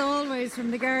 excellent as always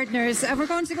from the gardeners. And we're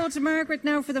going to go to Margaret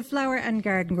now for the Flower and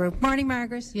Garden Group. Morning,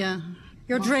 Margaret. Yeah.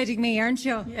 You're dreading me, aren't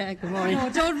you? Yeah, good morning. No,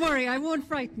 don't worry, I won't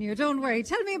frighten you, don't worry.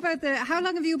 Tell me about how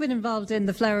long have you been involved in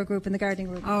the Flower Group and the Gardening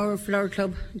Group? Our flower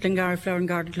club, Glengarry Flower and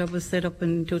Garden Club, was set up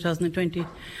in 2020.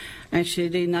 Actually,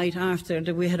 the night after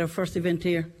that we had our first event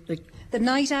here. The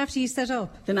night after you set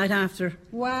up? The night after.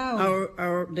 Wow.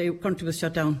 The country was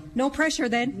shut down. No pressure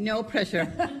then? No pressure.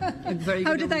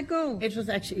 How did that go? It was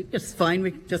actually just fine.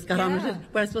 We just got on with it.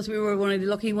 But I suppose we were one of the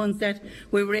lucky ones that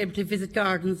we were able to visit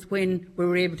gardens when we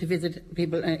were able to visit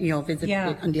people,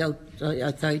 on the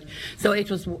outside. So it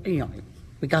was, we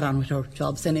got on with our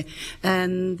jobs anyway.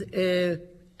 And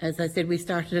as I said, we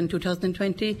started in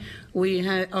 2020.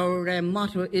 Our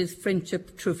motto is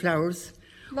friendship through flowers.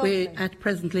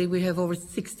 Presently we have over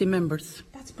 60 members.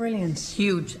 That's brilliant.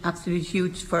 Huge, absolutely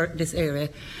huge for this area.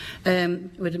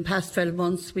 Within the past 12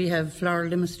 months we have floral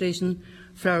demonstration,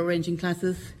 flower arranging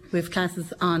classes. We have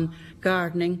classes on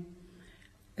gardening,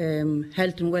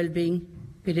 health and well-being.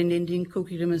 We did an Indian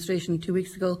cookie demonstration 2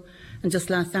 weeks ago, and just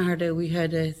last Saturday we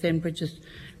had St. Bridget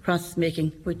cross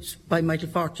making, which by Michael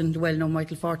Fortune, the well-known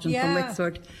Michael Fortune from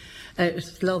Wexford.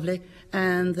 It's lovely.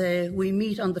 And we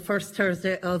meet on the first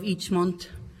Thursday of each month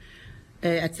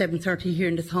at 7:30 here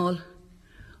in this hall.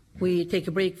 We take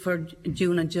a break for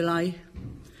June and July.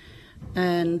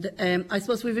 And I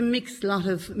suppose we have a mixed lot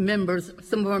of members.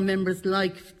 Some of our members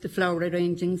like the flower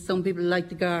arranging, some people like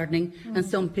the gardening, and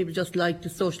some people just like the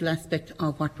social aspect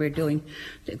of what we're doing.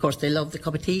 Of course, they love the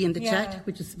cup of tea and the chat,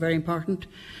 which is very important.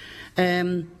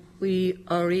 Our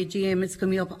AGM is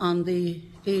coming up on the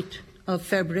 8th of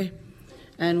February,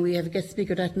 and we have a guest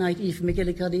speaker that night, Aoife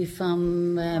McGillicuddy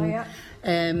from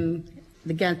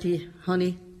the Galtee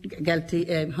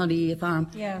Honey Farm,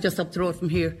 just up the road from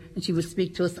here, and she will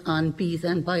speak to us on bees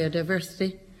and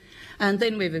biodiversity. And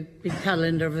then we have a big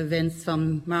calendar of events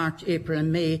from March, April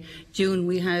and May. June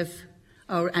we have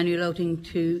our annual outing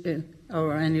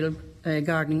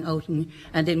gardening outing,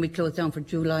 and then we close down for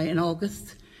July and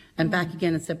August, and back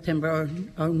again in September.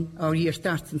 Our year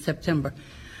starts in September.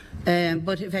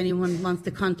 But if anyone wants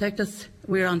to contact us,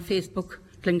 we're on Facebook,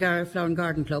 Glengarry Flower and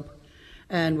Garden Club,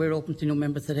 and we're open to new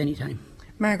members at any time.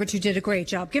 Margaret, you did a great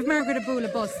job. Give Margaret a bowl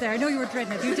of buzz there. I know you were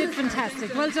dreading it. You did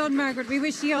fantastic. Well done, Margaret. We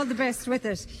wish you all the best with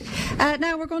it.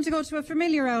 Now we're going to go to a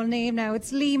familiar old name now.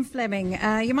 It's Liam Fleming.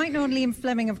 You might know Liam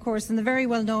Fleming, of course, in the very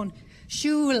well-known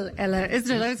Shul Ella,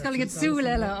 isn't it? I was calling it Sul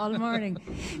Ella all morning.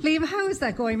 Liam, how is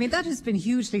that going? I mean, that has been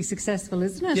hugely successful,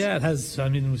 isn't it? Yeah, it has. I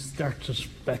mean, we started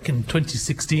back in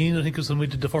 2016, I think it was when we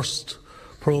did the first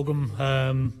programme.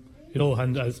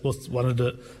 And I suppose one of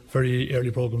the very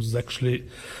early programmes was actually,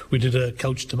 we did a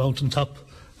couch to mountaintop.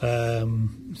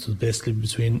 So basically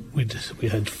we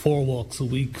had 4 walks a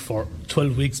week for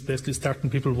 12 weeks, basically starting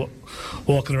people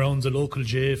walking around the local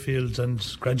J field and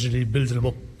gradually building them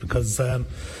up, because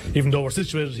even though we're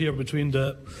situated here between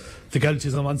the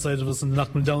Galties on one side of us and the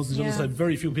Knockman Downs on the other side,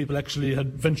 very few people actually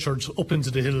had ventured up into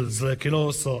the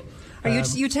hills, so...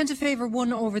 you tend to favour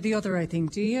one over the other, I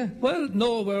think, do you? Well,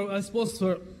 no, I suppose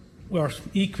we're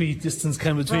equidistant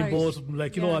kind of between both of them.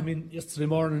 I mean, yesterday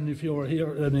morning, if you were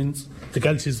here, I mean, the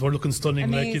Galties were looking stunning.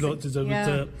 Amazing. With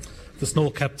the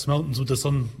snow-capped mountains with the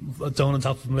sun down on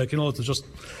top of them,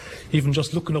 even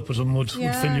just looking up at them would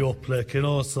fill you up,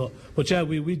 so. But yeah,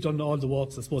 we'd done all the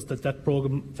walks. I suppose that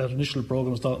programme, that initial programme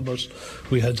I was talking about,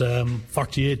 we had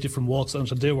 48 different walks, and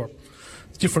they were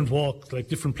different walks,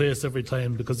 different place every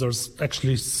time, because there's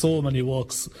actually so many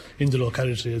walks in the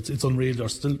locality. It's unreal.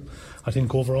 There's still, I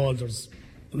think overall there's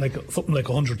something like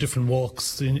 100 different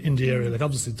walks in the area.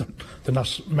 Obviously they're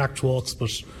not marked walks, but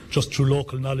just through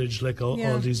local knowledge,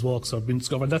 all these walks are being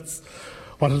discovered. And that's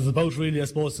what it's about, really. I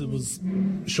suppose it was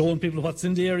showing people what's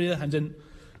in the area, and then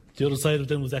the other side of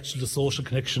them was actually the social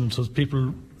connection. So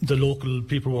the local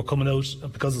people were coming out,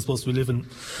 because I suppose we live in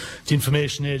the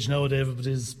information age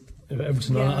nowadays.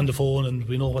 Everything on the phone, and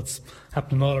we know what's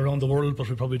happening all around the world, but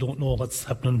we probably don't know what's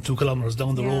happening 2 kilometres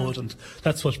down the road, and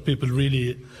that's what people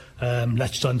really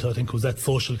latched onto, I think, was that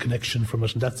social connection from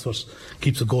it, and that's what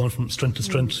keeps it going from strength to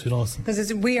strength,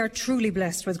 Because we are truly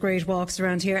blessed with great walks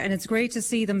around here, and it's great to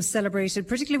see them celebrated,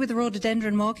 particularly with the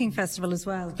Rhododendron Walking Festival as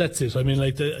well. That's it. I mean,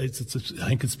 I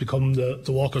think it's become the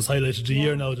walkers' highlight of the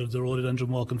year now, the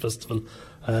Rhododendron Walking Festival.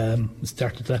 We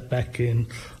started that back in,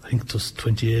 I think it was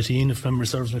 2018, if memory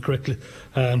serves me correctly.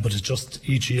 But it just,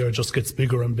 each year, it just gets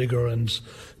bigger and bigger, and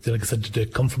like I said, they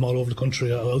come from all over the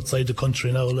country, outside the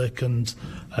country now, I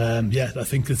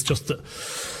think it's just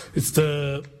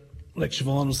like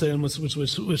Siobhan was saying,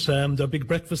 with their big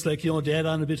breakfast, they add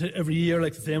on a bit every year,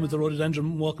 the same with the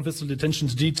Rhododendron Walking Festival. The attention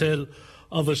to detail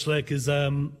of it, is I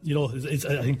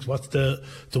think what the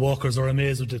walkers are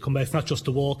amazed when they come back. It's not just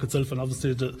the walk itself, and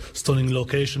obviously the stunning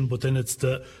location, but then it's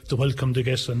the welcome they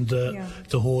get, and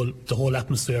the whole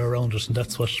atmosphere around it, and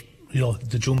that's what.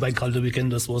 The June Bank Holiday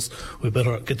weekend, I suppose, we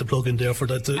better get the plug in there for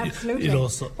that. Absolutely.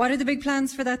 What are the big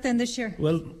plans for that then this year?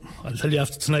 Well, I'll tell you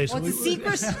after tonight. What's the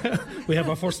secret? We have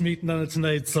our first meeting on it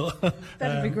tonight, so.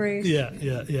 That'd be great.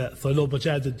 Yeah. So I know, but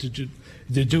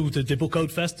they book out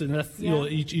fast, and that's,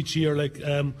 each year,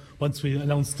 once we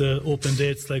announce the open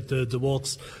dates, the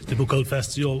walks, they book out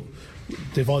fast,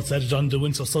 they've all set it on the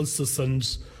winter solstice,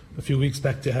 and a few weeks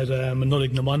back they had a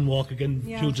Nullig Naman walk again,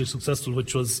 hugely successful,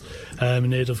 which was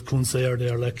in aid of Cúnsair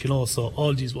there, like, you know, so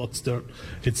all these walks there,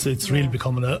 it's really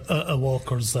becoming a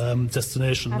walker's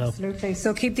destination now. Absolutely.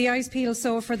 So keep the eyes peeled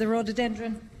for the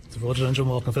Rhododendron. The Rhododendron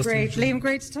Walking Festival. Great. Liam,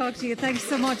 great to talk to you. Thanks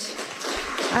so much.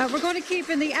 We're going to keep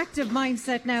in the active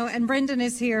mindset now, and Brendan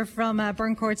is here from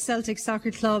Burncourt Celtic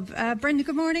Soccer Club. Brendan,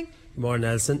 good morning. Good morning,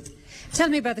 Alison. Tell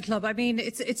me about the club. I mean,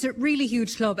 it's a really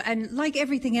huge club, and like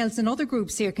everything else in other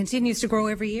groups here, continues to grow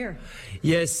every year.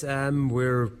 Yes,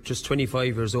 we're just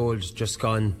 25 years old, just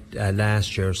gone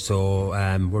last year, so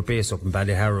we're based up in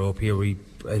Ballyharrow up here. We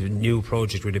a new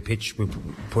project with a pitch we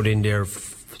put in there.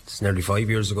 It's nearly 5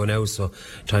 years ago now, so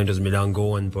time doesn't be long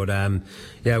going. But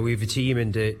we have a team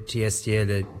in the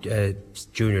TSDL,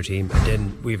 junior team, and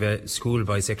then we have a school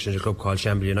by section of the club called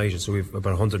Shamble United, so we've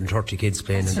about 130 kids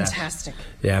playing in that. Fantastic.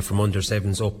 Yeah, from under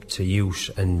sevens up to youth,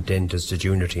 and then there's the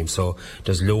junior team. So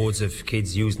there's loads of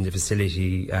kids using the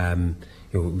facility.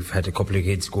 We've had a couple of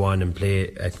kids go on and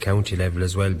play at county level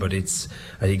as well, but I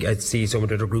think I'd see some of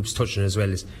the other groups touching as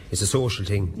well. It's a social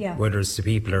thing, whether it's the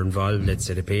people are involved, let's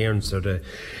say the parents or the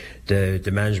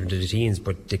management of the teams,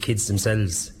 but the kids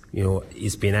themselves,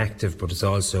 is being active, but it's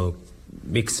also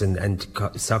mixing, and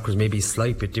soccer's maybe a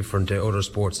slight bit different to other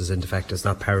sports, as in the fact it's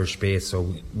not parish based,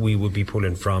 so we would be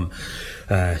pulling from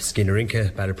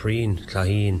Skinnarinka, Ballypreen,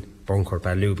 Claheen, Burncourt,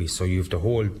 Balluby, so you have the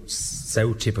whole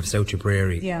south tip of South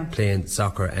Tipperary playing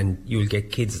soccer, and you'll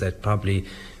get kids that probably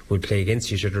will play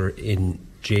against each other in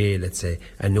J, let's say,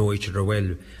 and know each other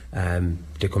well.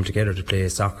 They come together to play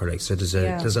soccer, so there's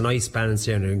a nice balance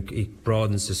there, and it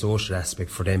broadens the social aspect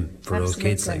for them, for those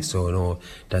kids, so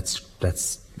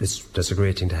that's a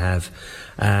great thing to have.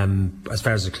 As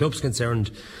far as the club's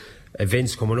concerned,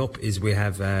 events coming up is we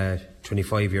have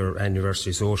 25-year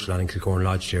anniversary social on in Kilcorn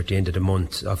Lodge here at the end of the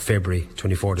month of February,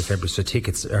 24th of February. So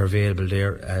tickets are available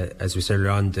there. As we said earlier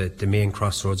on, the main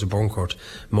crossroads of Burncourt,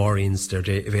 Maureen's, they're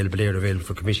available there. They're available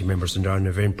for committee members, and they're on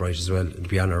Eventbrite as well. It'll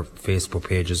be on our Facebook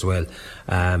page as well.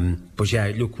 But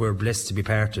yeah, look, we're blessed to be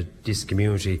part of this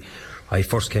community. I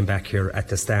first came back here at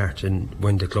the start, and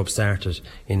when the club started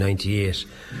in '98,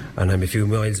 and I'm a few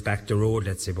miles back the road,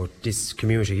 let's say, but this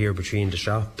community here, between the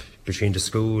shop, between the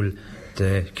school,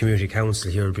 the community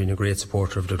council here, have been a great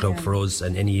supporter of the club for us,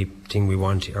 and anything we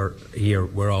want here,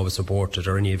 we're always supported,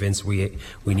 or any events we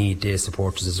need, they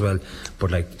support us as well.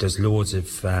 But like, there's loads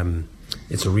of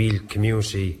it's a real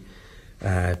community.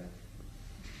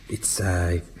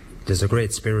 There's a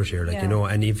great spirit here,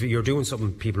 and if you're doing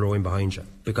something, people are in behind you,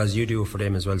 because you do it for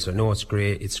them as well. So it's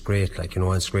great, and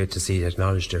it's great to see it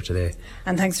acknowledged here today.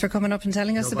 And thanks for coming up and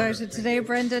telling us about it today,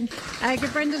 Brendan.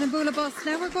 Give Brendan and Bula Bus.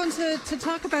 Now we're going to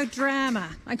talk about drama.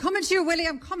 I'm coming to you, Willie,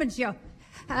 I'm coming to you.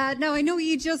 Now, I know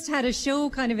you just had a show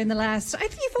kind of in the last, I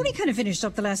think you've only kind of finished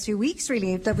up the last few weeks,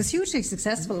 really. That was hugely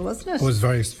successful, wasn't it? It was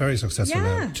very, very successful.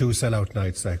 Yeah. 2 sellout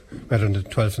nights, better on the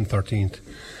 12th and 13th.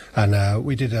 And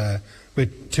we did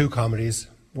with 2 comedies,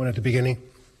 one at the beginning,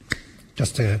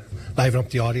 just to liven up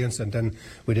the audience, and then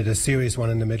we did a serious one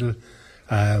in the middle.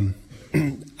 And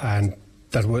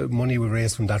that money we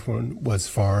raised from that one was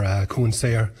for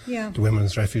Cúnsair, the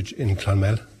Women's Refuge in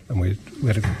Clonmel, and we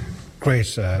had a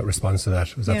great response to that.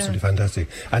 It was absolutely fantastic.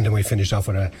 And then we finished off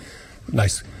with a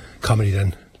nice comedy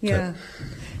then. Yeah.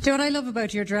 Do you know what I love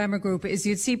about your drama group is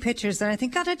you'd see pictures and I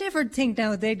think, God, I'd never think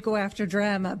now they'd go after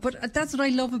drama. But that's what I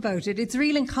love about it. It's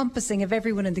real encompassing of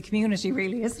everyone in the community,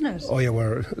 really, isn't it? Oh, yeah,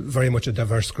 we're very much a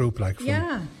diverse group,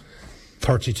 from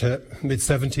 30 to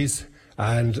mid-70s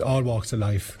and all walks of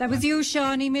life. That was you,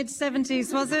 Shawnee,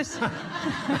 mid-70s, was it?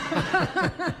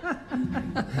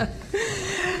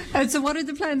 And so what are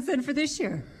the plans then for this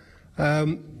year?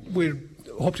 We're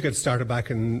hope to get started back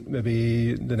in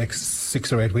maybe the next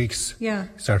 6 or 8 weeks. Yeah.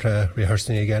 Start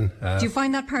rehearsing again. Do you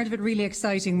find that part of it really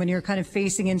exciting when you're kind of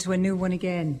facing into a new one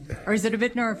again? Or is it a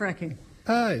bit nerve-wracking?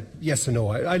 Yes and no.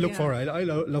 I look for it. I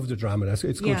love the drama.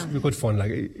 It's good, good fun.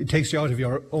 It takes you out of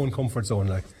your own comfort zone.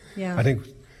 I think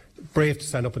brave to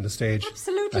stand up on the stage.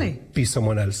 Absolutely. And be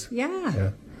someone else.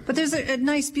 Yeah. But there's a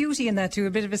nice beauty in that too, a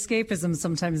bit of escapism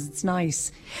sometimes. It's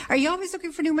nice. Are you always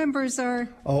looking for new members, or?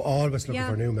 Oh, always looking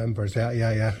for new members,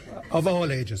 yeah. Of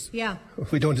all ages. Yeah.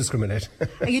 We don't discriminate.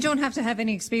 You don't have to have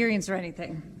any experience or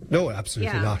anything? No,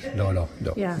 absolutely not. No.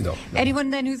 Anyone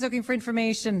then who's looking for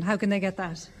information, how can they get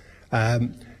that?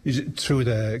 Through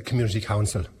the Community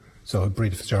Council. So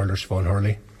Breda Fitzgerald or Siobhan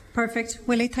Hurley. Perfect.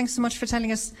 Willie, thanks so much for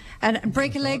telling us. And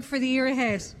break a leg for the year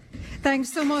ahead.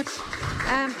 Thanks so much.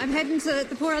 I'm heading to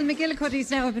the poor old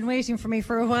McGillicuddies now. Have been waiting for me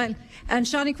for a while. And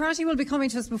Shawnee Crotty will be coming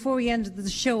to us before we end the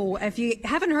show. If you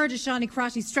haven't heard of Shawnee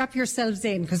Crotty, strap yourselves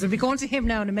in, because we'll be going to him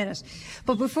now in a minute.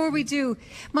 But before we do,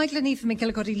 Michael and Aoife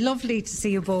McGillicuddy, lovely to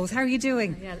see you both. How are you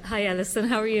doing? Hi, Alison.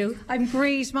 How are you? I'm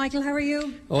great. Michael, how are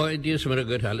you? Oh, it is very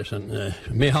good, Alison.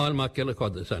 Mihal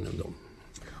McGillicuddy, son of them.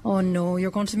 Oh no,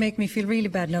 you're going to make me feel really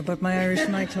bad now about my Irish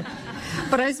nightclub.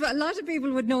 But a lot of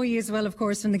people would know you as well, of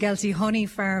course, from the Gelty Honey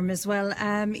Farm as well.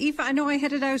 Aoife, I know I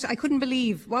headed out, I couldn't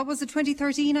believe, what was it,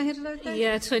 2013 I headed out there?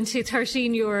 Yeah,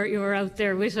 2013 you were out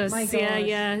there with us. My God.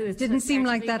 Yeah. It didn't seem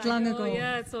like that long ago.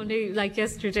 Yeah, it's only like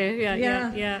yesterday.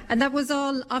 Yeah. And that was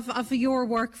all of your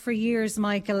work for years,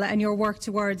 Michael, and your work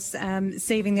towards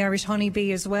saving the Irish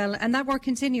honeybee as well. And that work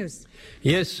continues.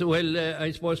 Yes, well, I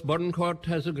suppose Burncourt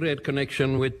has a great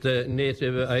connection with the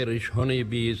native Irish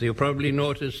honeybees. You probably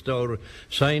noticed our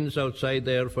signs outside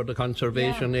there for the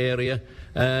conservation area,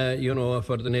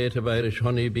 for the native Irish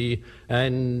honeybee.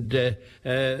 And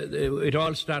it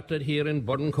all started here in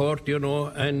Burncourt,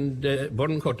 and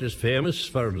Burncourt is famous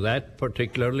for that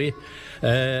particularly,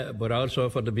 but also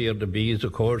for the bearded bees,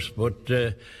 of course. But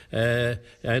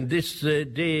and this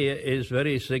day is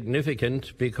very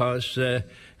significant because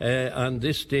on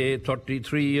this day,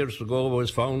 33 years ago,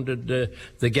 was founded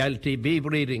the Galtee Bee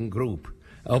Breeding Group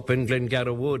up in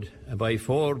Glengarra Wood by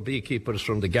 4 beekeepers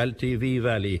from the Galtee Bee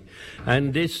Valley.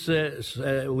 And this,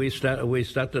 we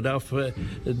started off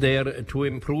there to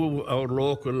improve our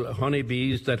local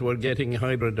honeybees that were getting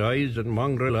hybridized and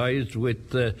mongrelized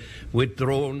with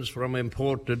drones from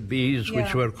imported bees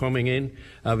which were coming in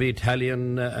of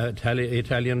Italian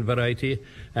variety.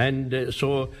 And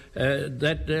so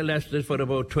that lasted for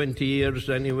about 20 years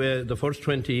anyway. The first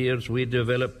 20 years we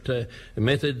developed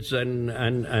methods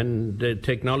and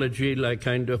technology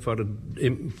for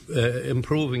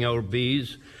improving our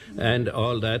bees and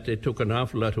all that. It took an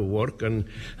awful lot of work, and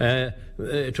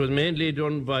it was mainly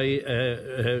done by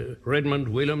Redmond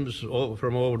Williams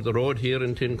from over the road here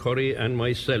in Tincurry and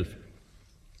myself.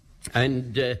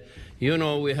 And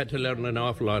we had to learn an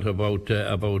awful lot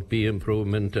about bee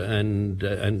improvement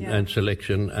and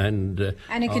selection and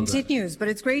it continues. But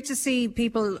it's great to see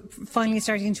people finally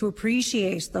starting to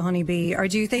appreciate the honeybee. Or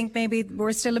do you think maybe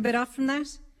we're still a bit off from that?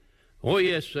 Oh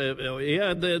yes,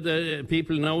 the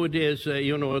people nowadays,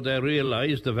 they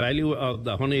realise the value of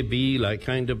the honeybee,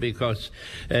 because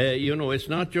it's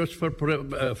not just for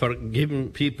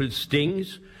giving people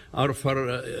stings or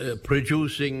for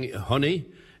producing honey.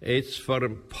 It's for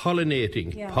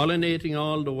pollinating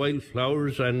all the wild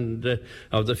flowers and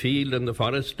of the field and the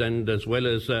forest, and as well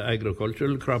as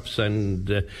agricultural crops and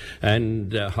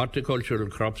horticultural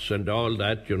crops and all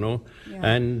that,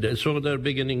 And so they're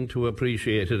beginning to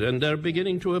appreciate it, and they're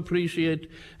beginning to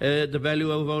appreciate the value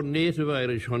of our native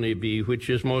Irish honeybee, which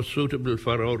is more suitable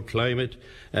for our climate,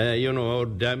 our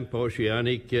damp,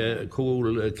 oceanic,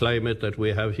 cool climate that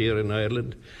we have here in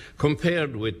Ireland,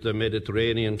 compared with the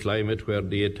Mediterranean climate where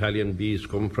the Italian bees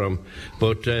come from.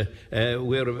 But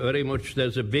we're very much,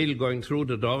 there's a bill going through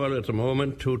the Dáil at the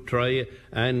moment to try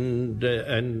and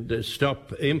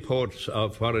stop imports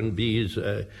of foreign bees,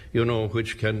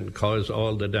 which can cause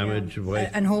all the damage.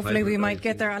 And hopefully we might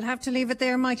get there. I'll have to leave it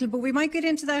there, Michael, but we might get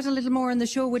into that a little more in the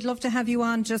show. We'd love to have you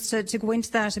on just to go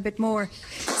into that a bit more.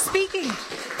 Speaking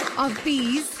of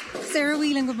bees, Sarah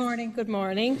Whelan, good morning. Good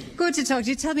morning. Good to talk to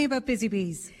you. Tell me about Busy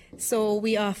Bees. So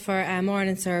we offer a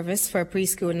morning service for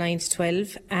preschool 9 to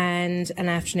 12 and an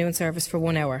afternoon service for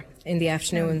 1 hour in the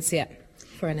afternoons,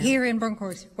 for an hour. Here in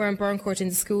Burncourt? We're in Burncourt in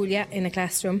the school, in a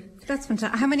classroom. That's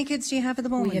fantastic. How many kids do you have at the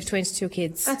moment? We have 22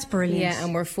 kids. That's brilliant. Yeah,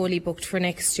 and we're fully booked for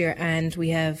next year, and we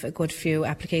have a good few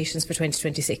applications for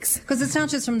 2026. Because it's not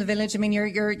just from the village. I mean,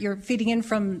 you're feeding in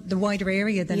from the wider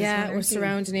area then. Yeah, as well, we're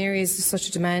surrounding areas. There's such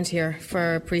a demand here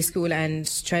for preschool and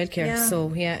childcare. Yeah.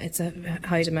 So it's a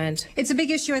high demand. It's a big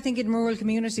issue, I think, in rural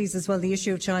communities as well. The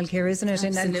issue of childcare, isn't it?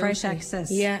 And fresh access.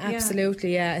 Yeah,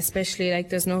 absolutely. Yeah, especially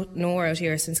there's nowhere out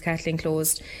here since Kathleen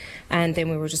closed. And then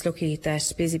we were just lucky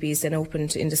that Busy Bees then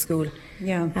opened in the school.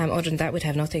 Yeah. Other than that, we'd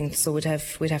have nothing, so we'd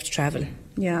have to travel.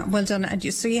 Yeah, well done. And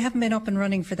so you haven't been up and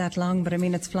running for that long, but I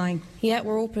mean, it's flying. Yeah,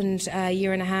 we're opened a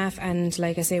year and a half, and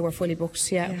like I say, we're fully booked.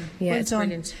 Yeah, well it's done.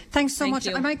 brilliant. Thanks so Thank much.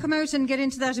 you. I might come out and get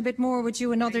into that a bit more with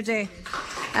you another day.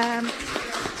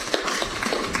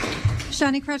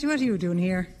 Shani Crotty, what are you doing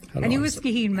here? Hello, and you a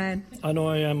Skiheen man? I know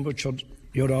I am, but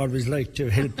you'd always like to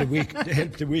help the weak,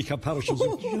 help the weaker parishes.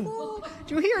 Do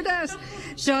Do you hear that?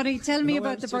 Shawnee, tell me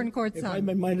about the Burncourt song. If I'm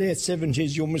in my late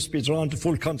 70s, you must be drawn to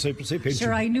full contraception.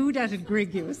 Sure, I knew that would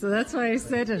grig you, so that's why I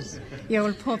said it. Yeah,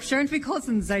 well, pup, sure, aren't we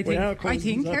cousins, I think? We are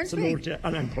cousins, aren't we? absolutely,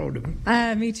 and I'm proud of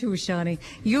him. Me too, Shawnee.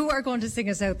 You are going to sing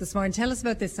us out this morning. Tell us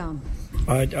about this song.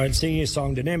 I'll sing you a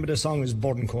song. The name of the song is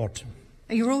Burncourt.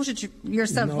 You wrote it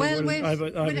yourself. No,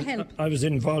 with help. I was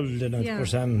involved in it. Yeah.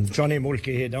 But Johnny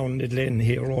Mulcahy down the lane,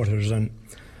 he wrote it, and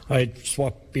I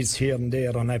swapped bits here and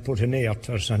there, and I put an A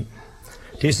after it, and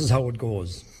this is how it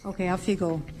goes. Okay, off you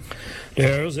go.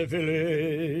 There's a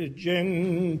village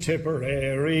in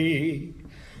Tipperary,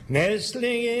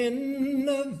 nestling in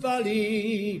a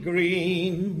valley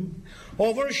green,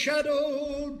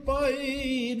 overshadowed by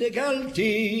the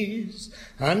Galties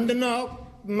and the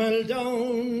Knockmel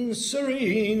down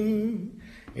serene.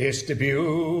 It's the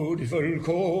beautiful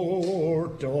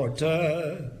Court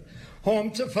Dorta,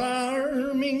 home to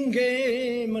farming,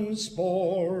 game and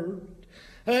sport.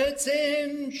 Its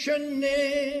ancient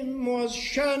name was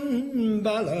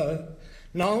Shanballa,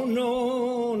 now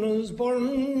known as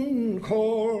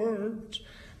Burncourt.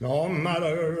 No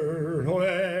matter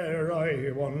where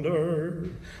I wander,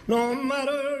 no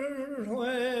matter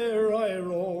where I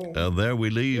roam. There we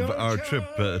leave our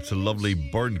trip to lovely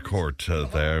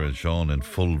Burncourt there, and Sean in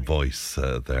full voice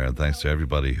there. And thanks to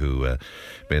everybody who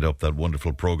made up that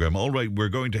wonderful programme. All right, we're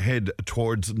going to head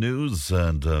towards news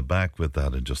and back with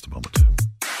that in just a moment.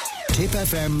 Tipp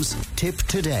FM's Tipp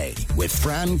Today with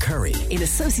Fran Curry. In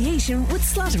association with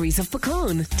Slattery's of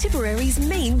Pecan, Tipperary's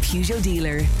main Peugeot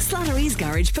dealer. Slattery's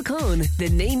Garage Pecan, the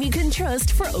name you can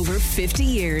trust for over 50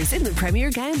 years in the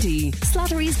Premier County.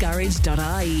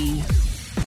 Slattery'sGarage.ie.